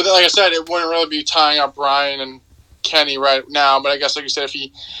 but then, like I said, it wouldn't really be tying up Bryan and Kenny right now. But I guess, like you said, if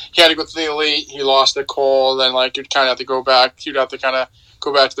he had to go to the Elite, he lost to Cole, then you'd kind of have to go back. You'd have to kind of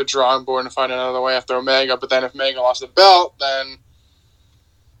go back to the drawing board and find another way after Omega. But then if Omega lost the belt, then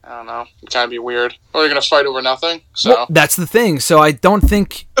I don't know. It'd kind of be weird. Or you're going to fight over nothing. So well, that's the thing. So I don't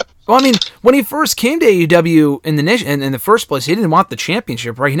think. Well, I mean, when he first came to AEW in the first place, he didn't want the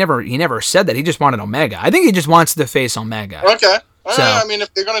championship, right? He never said that. He just wanted Omega. I think he just wants to face Omega. Okay. All right. I mean,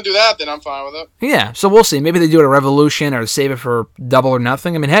 if they're going to do that, then I'm fine with it. Yeah. So we'll see. Maybe they do it at Revolution or save it for Double or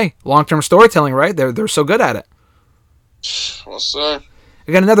Nothing. I mean, hey, long-term storytelling, right? They're so good at it. We'll see.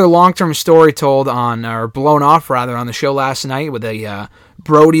 We got another long-term story told on, or blown off rather, on the show last night with a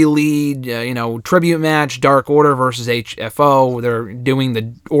Brody lead, tribute match, Dark Order versus HFO. They're doing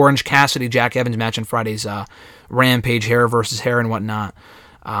the Orange Cassidy Jack Evans match on Friday's Rampage hair versus hair and whatnot.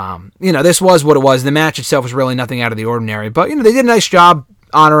 This was what it was. The match itself was really nothing out of the ordinary, but they did a nice job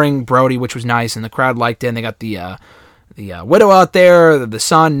honoring Brody, which was nice, and the crowd liked it. And they got the widow out there, the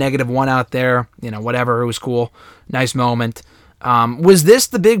son, -1 out there, whatever. It was cool. Nice moment. Was this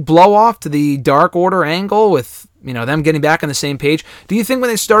the big blow-off to the Dark Order angle with, them getting back on the same page? Do you think when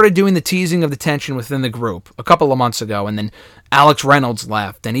they started doing the teasing of the tension within the group a couple of months ago, and then Alex Reynolds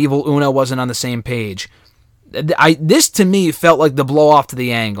left, and Evil Uno wasn't on the same page, this to me felt like the blow-off to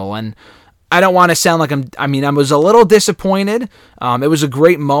the angle, and I don't want to sound like I was a little disappointed. It was a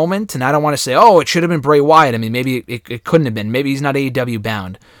great moment, and I don't want to say, oh, it should have been Bray Wyatt. I mean, maybe it couldn't have been. Maybe he's not AEW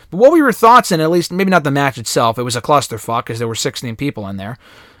bound. But what were your thoughts, and at least maybe not the match itself. It was a clusterfuck because there were 16 people in there.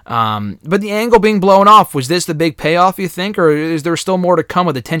 But the angle being blown off, was this the big payoff, you think, or is there still more to come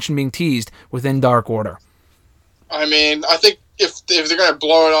with the tension being teased within Dark Order? I mean, I think if they're going to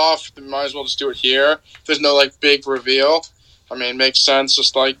blow it off, they might as well just do it here. If there's no, big reveal. I mean, it makes sense,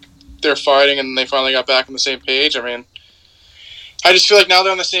 just they're fighting and they finally got back on the same page. I mean, I just feel like now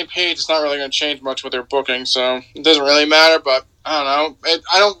they're on the same page, it's not really going to change much with their booking, so it doesn't really matter, but I don't know.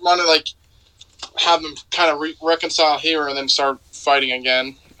 I don't want to, have them kind of reconcile here and then start fighting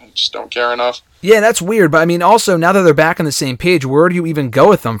again. I just don't care enough. Yeah, that's weird, but I mean, also, now that they're back on the same page, where do you even go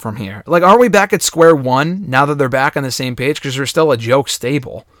with them from here? Aren't we back at square one now that they're back on the same page? Because they're still a joke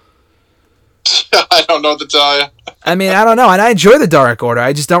stable. I don't know what to tell you. I mean, I don't know, and I enjoy the Dark Order.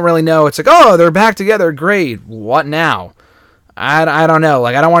 I just don't really know. It's oh, they're back together, great. What now? I don't know.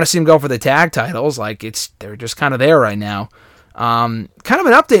 I don't want to see them go for the tag titles. They're just kind of there right now. Kind of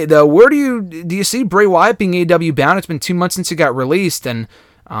an update though. Where do you see Bray Wyatt being AEW bound? It's been 2 months since he got released, and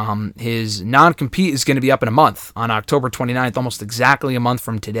his non-compete is going to be up in a month on October 29th, almost exactly a month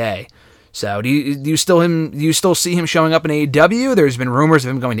from today. So do you still see him showing up in AEW? There's been rumors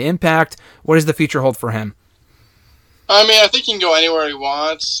of him going to Impact. What does the future hold for him? I mean, I think he can go anywhere he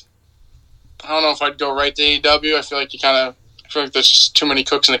wants. I don't know if I'd go right to AEW. I feel like there's just too many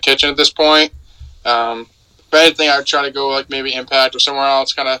cooks in the kitchen at this point. If anything, I would try to go maybe Impact or somewhere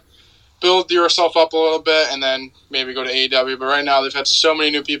else, kind of build yourself up a little bit and then maybe go to AEW. But right now they've had so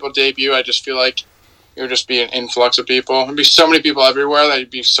many new people debut. I just feel like it would just be an influx of people. There'd be so many people everywhere that it'd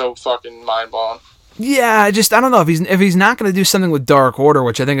be so fucking mind-blowing. Yeah, I don't know. If he's not going to do something with Dark Order,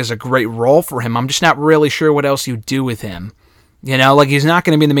 which I think is a great role for him, I'm just not really sure what else you do with him. You know, like he's not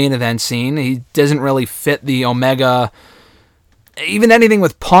going to be in the main event scene. He doesn't really fit the Omega. Even anything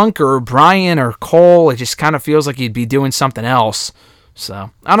with Punk or Bryan or Cole, it just kind of feels like he'd be doing something else. So,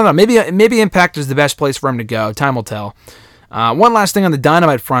 I don't know. Maybe Impact is the best place for him to go. Time will tell. One last thing on the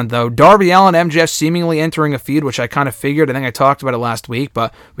Dynamite front, though. Darby Allin and MJF seemingly entering a feud, which I kind of figured. I think I talked about it last week,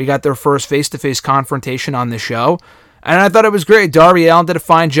 but we got their first face-to-face confrontation on the show. And I thought it was great. Darby Allin did a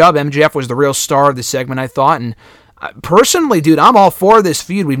fine job. MJF was the real star of the segment, I thought. And personally, dude, I'm all for this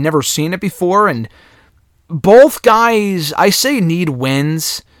feud. We've never seen it before, and both guys, I say, need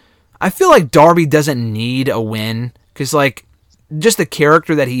wins. I feel like Darby doesn't need a win, because, like, just the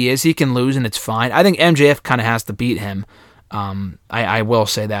character that he is, he can lose and it's fine. I think MJF kind of has to beat him. I will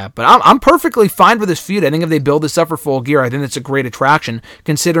say that. But I'm perfectly fine with this feud. I think if they build this up for Full Gear, I think it's a great attraction,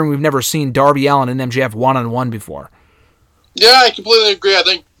 considering we've never seen Darby Allin and MJF one-on-one before. Yeah, I completely agree. I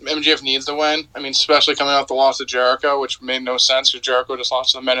think MJF needs to win. I mean, especially coming off the loss to Jericho, which made no sense because Jericho just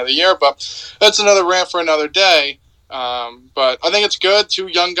lost to the Men of the Year. But that's another rant for another day. But I think it's good. Two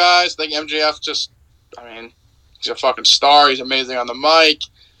young guys. I think MJF he's a fucking star. He's amazing on the mic.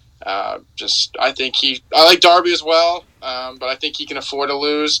 I like Darby as well, but I think he can afford to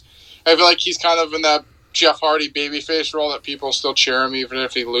lose. I feel like he's kind of in that Jeff Hardy babyface role that people still cheer him even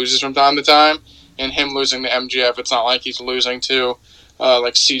if he loses from time to time. And him losing to MJF, it's not like he's losing to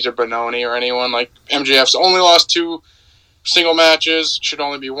like Cesar Bononi or anyone. Like, MJF's only lost 2 single matches. Should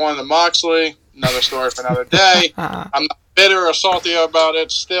only be one to Moxley. Another story for another day. I'm not bitter or salty about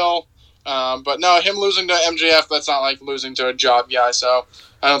it still. But no, him losing to MJF, that's not like losing to a job guy. So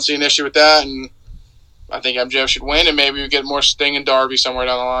I don't see an issue with that. And I think MJF should win, and maybe we get more Sting and Darby somewhere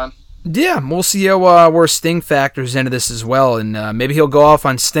down the line. Yeah, we'll see how where Sting factors into this as well, and maybe he'll go off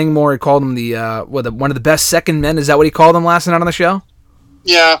on Sting more. He called him one of the best second men. Is that what he called him last night on the show?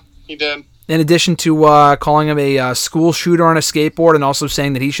 Yeah, he did. In addition to calling him a school shooter on a skateboard, and also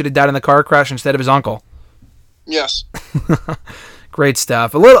saying that he should have died in the car crash instead of his uncle. Yes. Great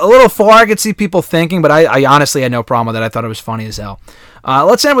stuff. A little far, I could see people thinking, but I honestly had no problem with it. I thought it was funny as hell.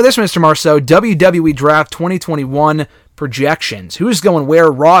 Let's end with this, Mr. Marceau. WWE Draft 2021 projections. Who's going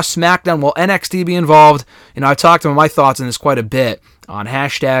where? Raw, SmackDown? Will NXT be involved? You know, I've talked about my thoughts on this quite a bit on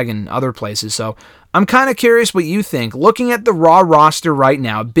hashtag and other places, so I'm kind of curious what you think. Looking at the Raw roster right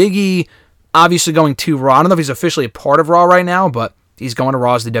now, Big E obviously going to Raw. I don't know if he's officially a part of Raw right now, but he's going to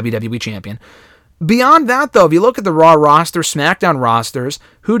Raw as the WWE Champion. Beyond that, though, if you look at the Raw roster, SmackDown rosters,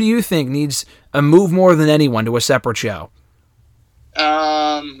 who do you think needs a move more than anyone to a separate show?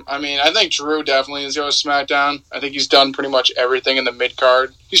 I think Drew definitely is going to SmackDown. I think he's done pretty much everything in the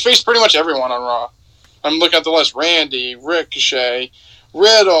mid-card. He's faced pretty much everyone on Raw. I'm looking at the list. Randy, Ricochet,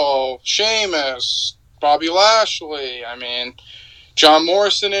 Riddle, Sheamus, Bobby Lashley, John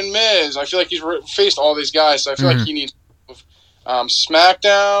Morrison and Miz. I feel like he's faced all these guys, so I feel like he needs to move.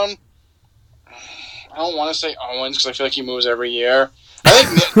 SmackDown, I don't want to say Owens because I feel like he moves every year. I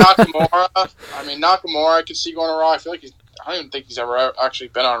think Nakamura, Nakamura I could see going to Raw. I feel like I don't even think he's ever actually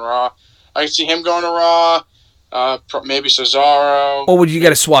been on Raw. I could see him going to Raw. Maybe Cesaro. Or would you got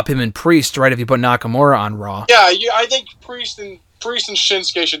to swap him and Priest, right? If you put Nakamura on Raw. Yeah, I think Priest and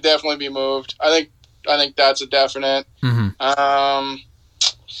Shinsuke should definitely be moved. I think that's a definite. Mm-hmm.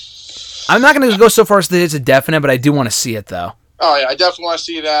 I'm not going to go so far as to say it's a definite, but I do want to see it though. Oh yeah, I definitely want to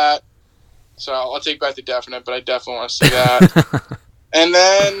see that. So I'll take back the definite, but I definitely want to see that. And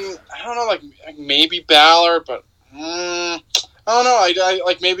then I don't know, like maybe Balor, but. I don't know. I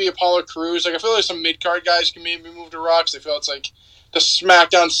like maybe Apollo Crews. Like I feel like some mid card guys can maybe move to Raw because I feel it's like the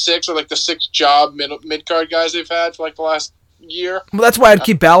SmackDown 6 or like the 6 job mid card guys they've had for like the last year. Well, that's why I'd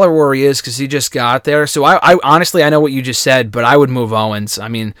keep Balor where he is because he just got there. So I honestly I know what you just said, but I would move Owens. I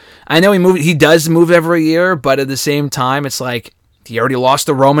know he does move every year, but at the same time, it's like he already lost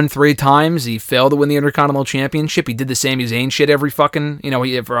to Roman 3 times. He failed to win the Intercontinental Championship. He did the same Zayn shit every fucking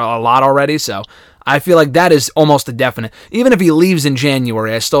for a lot already. So. I feel like that is almost a definite. Even if he leaves in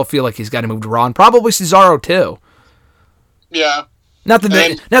January, I still feel like he's got to move to Raw, and probably Cesaro too. Yeah. Not that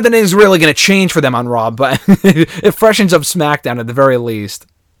anything's really going to change for them on Raw, but it freshens up SmackDown at the very least.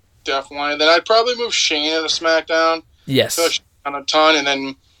 Definitely. Then I'd probably move Shayna to SmackDown. Yes. I feel like she's done a ton, and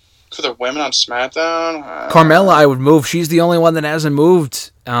then for the women on SmackDown, Carmella, I would move. She's the only one that hasn't moved.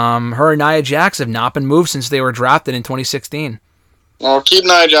 Her and Nia Jax have not been moved since they were drafted in 2016. Well, keep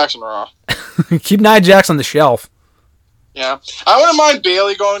Nia Jax on Raw. Keep Nia Jax on the shelf. Yeah. I wouldn't mind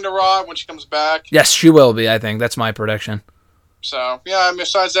Bayley going to Raw when she comes back. Yes, she will be, I think. That's my prediction. So, yeah, I mean,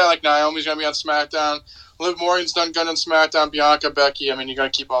 besides that, like, Naomi's going to be on SmackDown. Liv Morgan's done good on SmackDown. Bianca, Becky, I mean, you're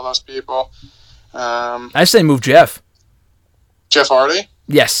going to keep all those people. I say move Jeff. Jeff Hardy?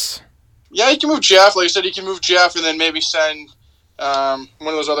 Yes. Yeah, you can move Jeff. Like I said, you can move Jeff and then maybe send one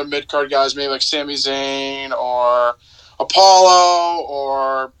of those other mid-card guys, maybe like Sami Zayn or Apollo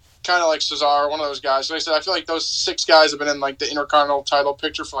or kind of like Cesaro, one of those guys. Like I said, I feel like those 6 guys have been in like the Intercontinental title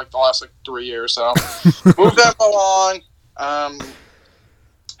picture for like the last like 3 years. So move them along. I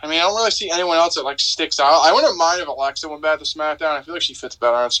mean, I don't really see anyone else that like sticks out. I wouldn't mind if Alexa went back to SmackDown. I feel like she fits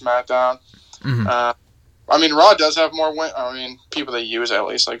better on SmackDown. Mm-hmm. I mean, Raw does have more people they use at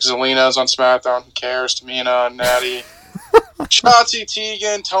least. Like Zelina's on SmackDown. Who cares? Tamina, Natty, Shotzi,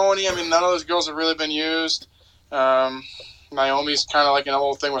 Tegan, Tony. I mean, none of those girls have really been used. Naomi's kind of like in a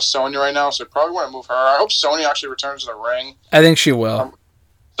little thing with Sonya right now, so probably want to move her. I hope Sonya actually returns to the ring. I think she will.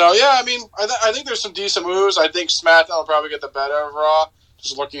 So, yeah, I mean, I think there's some decent moves. I think SmackDown will probably get the better of Raw.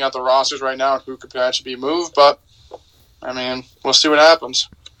 Just looking at the rosters right now and who could potentially be moved. But, I mean, we'll see what happens.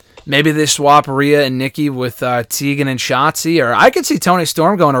 Maybe they swap Rhea and Nikki with Tegan and Shotzi. Or I could see Toni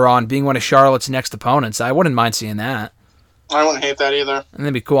Storm going to Raw and being one of Charlotte's next opponents. I wouldn't mind seeing that. I wouldn't hate that either. And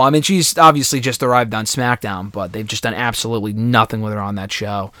that'd be cool. I mean, she's obviously just arrived on SmackDown, but they've just done absolutely nothing with her on that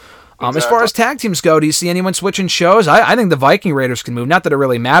show. Exactly. As far as tag teams go, do you see anyone switching shows? I think the Viking Raiders can move. Not that it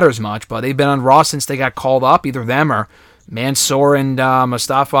really matters much, but they've been on Raw since they got called up. Either them or Mansoor and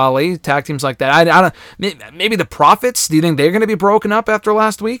Mustafa Ali, tag teams like that. I don't. Maybe the Profits. Do you think they're going to be broken up after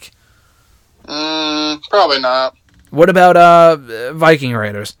last week? Probably not. What about Viking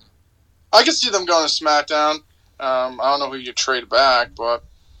Raiders? I could see them going to SmackDown. I don't know who you trade back, but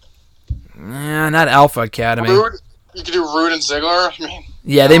not Alpha Academy. Rude. You could do Rude and Ziggler. I mean,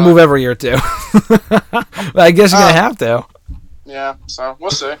 yeah, they move every year too. But I guess you're gonna have to. Yeah, so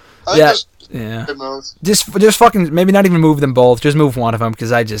we'll see. I think good moves. Just fucking maybe not even move them both. Just move one of them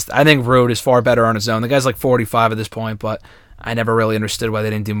because I think Rude is far better on his own. The guy's like 45 at this point, but I never really understood why they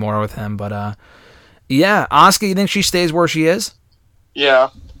didn't do more with him. But yeah, Asuka, you think she stays where she is?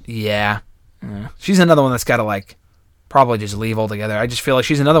 Yeah. Yeah. She's another one that's got to like probably just leave altogether. I just feel like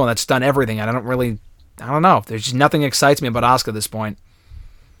she's another one that's done everything. I don't know. There's just nothing excites me about Asuka at this point.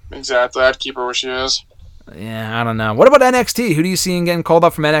 Exactly. I'd keep her where she is. Yeah, I don't know. What about NXT? Who do you see getting called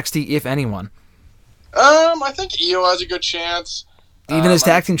up from NXT, if anyone? I think Io has a good chance. Even as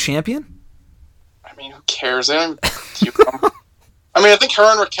tag team champion? I mean, who cares? They don't even keep them. I mean, I think her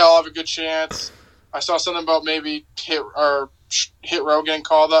and Raquel have a good chance. I saw something about maybe Hit Row getting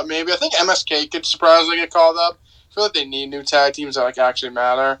called up. Maybe I think MSK could surprisingly get called up. I feel like they need new tag teams that like actually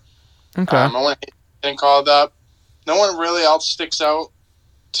matter. Okay. I want to getting called up. No one really else sticks out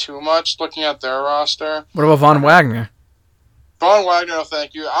too much looking at their roster. What about Von Wagner? Von Wagner, no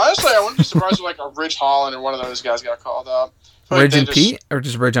thank you. Honestly, I wouldn't be surprised if like a Ridge Holland or one of those guys got called up. Ridge and Pete? Or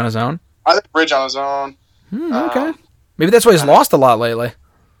just Ridge on his own? I think Ridge on his own. Okay. Maybe that's why he's lost a lot lately.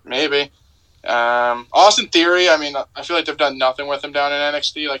 Maybe. Austin Theory, I mean, I feel like they've done nothing with him down in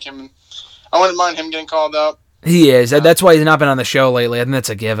NXT. Like him, I wouldn't mind him getting called up. He is. That's why he's not been on the show lately. I think that's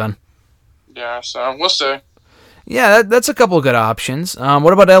a given. Yeah, so we'll see. Yeah, that's a couple of good options.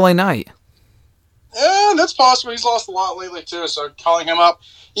 What about LA Knight? Yeah, that's possible. He's lost a lot lately, too, so calling him up.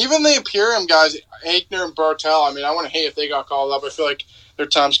 Even the Imperium guys, Aichner and Bartel, I mean, I wouldn't hate if they got called up. I feel like their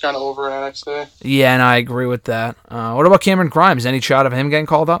time's kind of over in NXT. Yeah, and I agree with that. What about Cameron Grimes? Any shot of him getting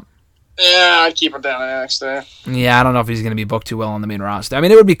called up? Yeah, I'd keep him down in NXT. Yeah, I don't know if he's going to be booked too well on the main roster. I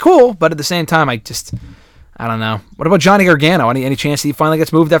mean, it would be cool, but at the same time, I don't know. What about Johnny Gargano? Any chance he finally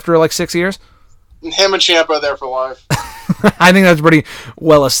gets moved after like 6 years? Him and Ciampa are there for life. I think that's pretty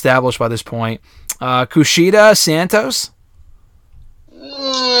well established by this point. Kushida, Santos? Yeah,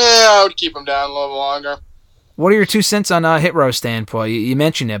 I would keep him down a little longer. What are your 2 cents on Hit Row standpoint? You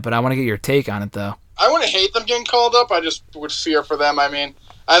mentioned it, but I want to get your take on it, though. I wouldn't hate them getting called up. I just would fear for them. I mean,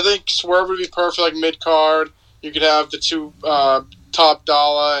 I think Swerve would be perfect, like mid-card. You could have the 2 Top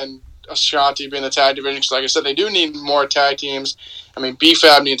Dollar and Ashanti being the tag division. Because, like I said, they do need more tag teams. I mean,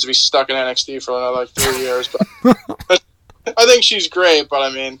 B-Fab needs to be stuck in NXT for another 3 years. But I think she's great, but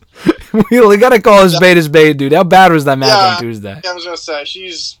I mean... we got to call his bait, dude. How bad was that match on Tuesday? Yeah, I was going to say,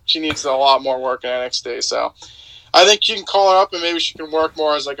 she needs a lot more work in NXT, so... I think you can call her up and maybe she can work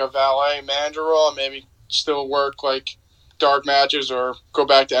more as like a valet manager role and maybe still work like dark matches or go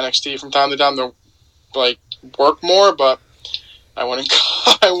back to NXT from time to time to like work more, but I wouldn't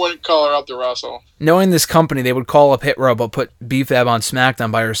call her up to wrestle. Knowing this company, they would call up Hit Row but put B-Fab on SmackDown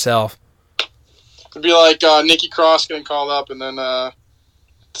by herself. It'd be like Nikki Cross getting called up and then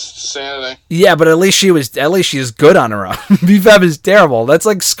insanity. Yeah, but at least she is good on her own. B-Fab is terrible. That's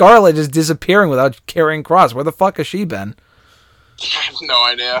like Scarlett just disappearing without carrying cross. Where the fuck has she been? I have no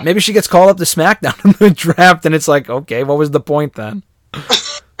idea. Maybe she gets called up to SmackDown in the draft, and it's like, okay, what was the point then?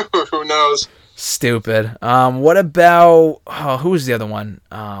 Who knows? Stupid. What about who's the other one?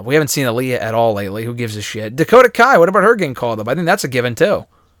 We haven't seen Aaliyah at all lately. Who gives a shit? Dakota Kai. What about her getting called up? I think that's a given too.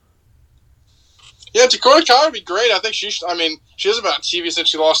 Yeah, Dakota Kai would be great. I think she hasn't been on TV since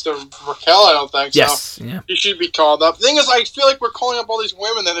she lost to Raquel, I don't think. Yes. So Yeah. she should be called up. The thing is, I feel like we're calling up all these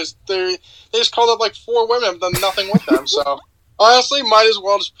women that they just called up like 4 women and have done nothing with them. So honestly, might as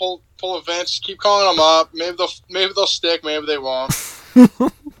well just pull a Vince, keep calling them up. Maybe they'll stick, maybe they won't.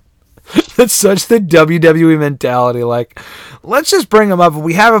 That's such the WWE mentality. Like, let's just bring them up. If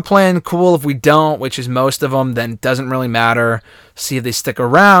we have a plan, cool. If we don't, which is most of them, then it doesn't really matter. See if they stick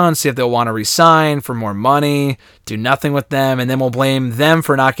around, see if they'll want to resign for more money, do nothing with them, and then we'll blame them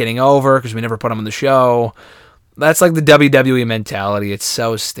for not getting over because we never put them on the show. That's like the WWE mentality. It's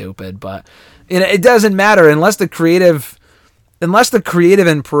so stupid, but it doesn't matter unless the creative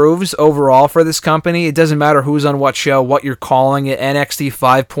improves overall for this company. It doesn't matter who's on what show, what you're calling it, NXT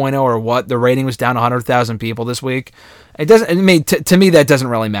 5.0 or what. The rating was down 100,000 people this week. It doesn't. I mean, to me, that doesn't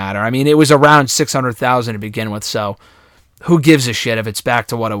really matter. I mean, it was around 600,000 to begin with, so who gives a shit if it's back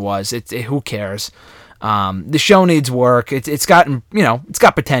to what it was? Who cares? The show needs work. It's got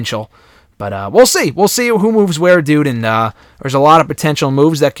potential. But we'll see. We'll see who moves where, dude. And there's a lot of potential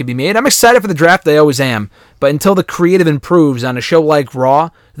moves that could be made. I'm excited for the draft. I always am. But until the creative improves on a show like Raw,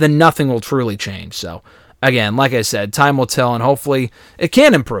 then nothing will truly change. So, again, like I said, time will tell. And hopefully it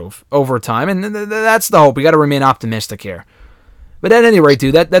can improve over time. And that's the hope. We got to remain optimistic here. But at any rate,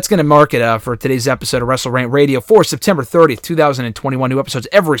 dude, that's going to mark it for today's episode of WrestleRant Radio for September 30th, 2021. New episodes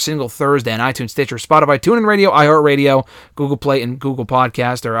every single Thursday on iTunes, Stitcher, Spotify, TuneIn Radio, iHeartRadio, Google Play, and Google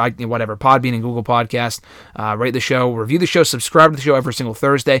Podcast, or whatever, Podbean and Google Podcast. Rate the show, review the show, subscribe to the show every single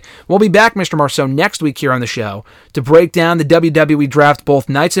Thursday. We'll be back, Mr. Marceau, next week here on the show to break down the WWE Draft, both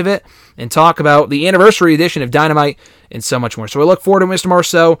nights of it, and talk about the anniversary edition of Dynamite and so much more. So I look forward to Mr.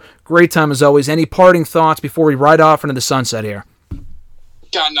 Marceau. Great time as always. Any parting thoughts before we ride off into the sunset here?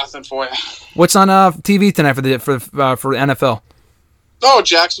 Got nothing for you. What's on TV tonight for NFL? Oh,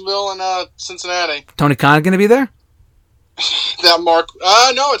 Jacksonville and Cincinnati. Tony Khan going to be there? That Mark?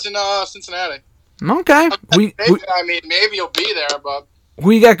 No, it's in Cincinnati. Okay. Maybe he'll be there, but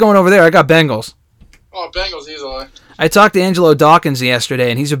who you got going over there? I got Bengals. Oh, Bengals easily. I talked to Angelo Dawkins yesterday,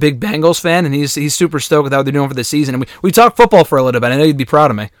 and he's a big Bengals fan, and he's super stoked with how they're doing for the season. And we talked football for a little bit. I know you'd be proud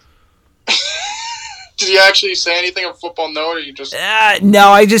of me. Did you actually say anything of football note, or you just? No,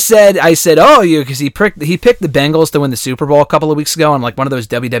 I said, oh, you, because he picked the Bengals to win the Super Bowl a couple of weeks ago on like one of those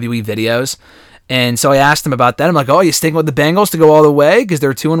WWE videos, and so I asked him about that. I'm like, oh, you sticking with the Bengals to go all the way because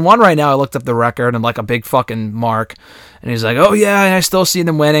they're 2-1 right now. I looked up the record and like a big fucking mark, and he's like, oh yeah, and I still see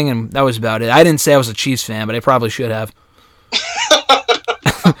them winning, and that was about it. I didn't say I was a Chiefs fan, but I probably should have.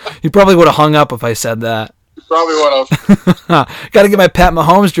 He probably would have hung up if I said that. Probably would have. Got to get my Pat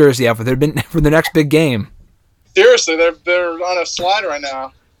Mahomes jersey out for the next big game. Seriously, they're on a slide right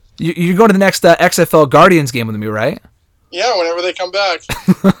now. You're going to the next XFL Guardians game with me, right? Yeah, whenever they come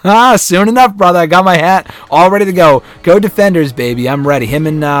back. Soon enough, brother. I got my hat all ready to go. Go Defenders, baby. I'm ready. Him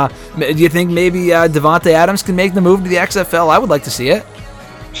and do you think maybe Devontae Adams can make the move to the XFL? I would like to see it.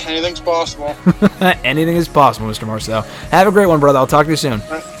 Anything's possible. Anything is possible, Mr. Marceau. Have a great one, brother. I'll talk to you soon.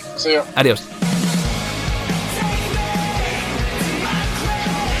 All right. See ya. Adios.